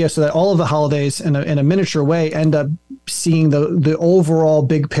idea, so that all of the holidays in a miniature way end up seeing the overall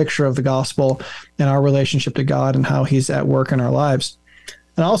big picture of the gospel and our relationship to God and how he's at work in our lives.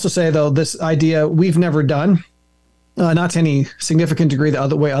 And I'll also say, though, this idea we've never done, not to any significant degree the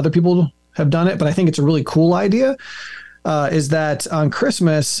other way other people have done it, but I think it's a really cool idea, is that on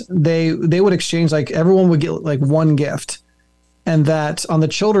Christmas, they would exchange, like everyone would get like one gift. And that on the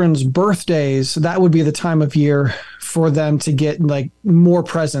children's birthdays, that would be the time of year for them to get like more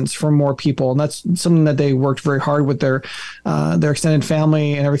presents from more people. And that's something that they worked very hard with their extended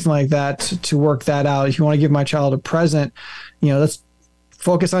family and everything like that to work that out. If you want to give my child a present, let's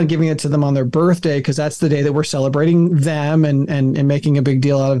focus on giving it to them on their birthday, because that's the day that we're celebrating them and making a big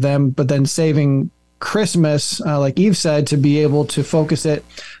deal out of them. But then saving Christmas, like Eve said, to be able to focus it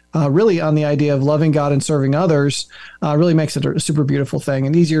really on the idea of loving God and serving others, really makes it a super beautiful thing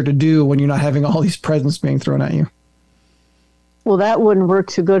and easier to do when you're not having all these presents being thrown at you. Well, that wouldn't work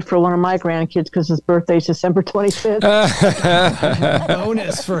too good for one of my grandkids because his birthday is December 25th.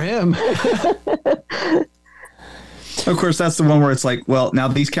 Bonus for him. Of course, that's the one where it's like, well, now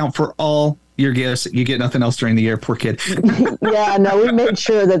these count for all your gifts. You get nothing else during the year. Poor kid. Yeah, no, we made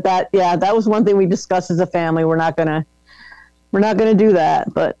sure that was one thing we discussed as a family. We're not gonna do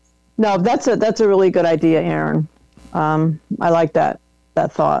that. But no, that's a really good idea, Aaron. I like that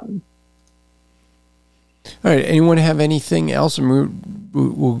thought. All right. Anyone have anything else? And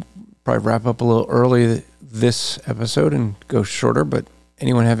we'll probably wrap up a little early this episode and go shorter. But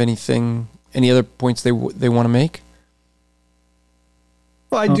anyone have anything? Any other points they want to make?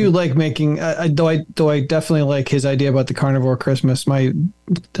 Well, I do like making, though I definitely like his idea about the carnivore Christmas. My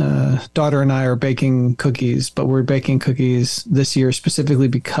daughter and I are baking cookies, but we're baking cookies this year specifically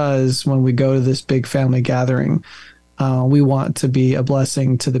because when we go to this big family gathering, we want to be a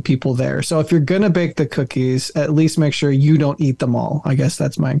blessing to the people there. So if you're going to bake the cookies, at least make sure you don't eat them all. I guess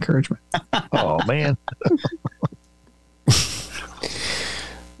that's my encouragement. Oh, man.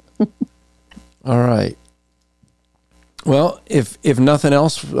 All right. Well, if nothing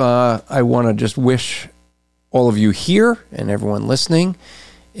else, I want to just wish all of you here and everyone listening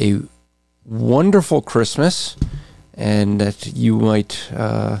a wonderful Christmas, and that you might,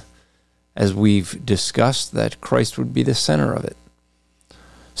 as we've discussed, that Christ would be the center of it.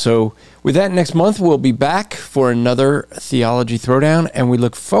 So with that, next month we'll be back for another Theology Throwdown, and we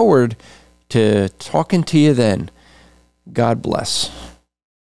look forward to talking to you then. God bless.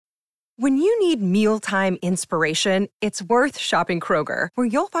 When you need mealtime inspiration, it's worth shopping Kroger, where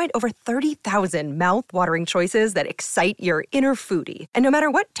you'll find over 30,000 mouth-watering choices that excite your inner foodie. And no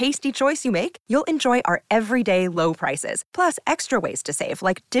matter what tasty choice you make, you'll enjoy our everyday low prices, plus extra ways to save,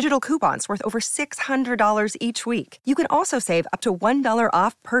 like digital coupons worth over $600 each week. You can also save up to $1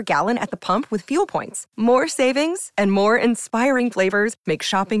 off per gallon at the pump with fuel points. More savings and more inspiring flavors make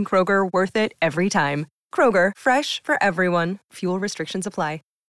shopping Kroger worth it every time. Kroger, fresh for everyone. Fuel restrictions apply.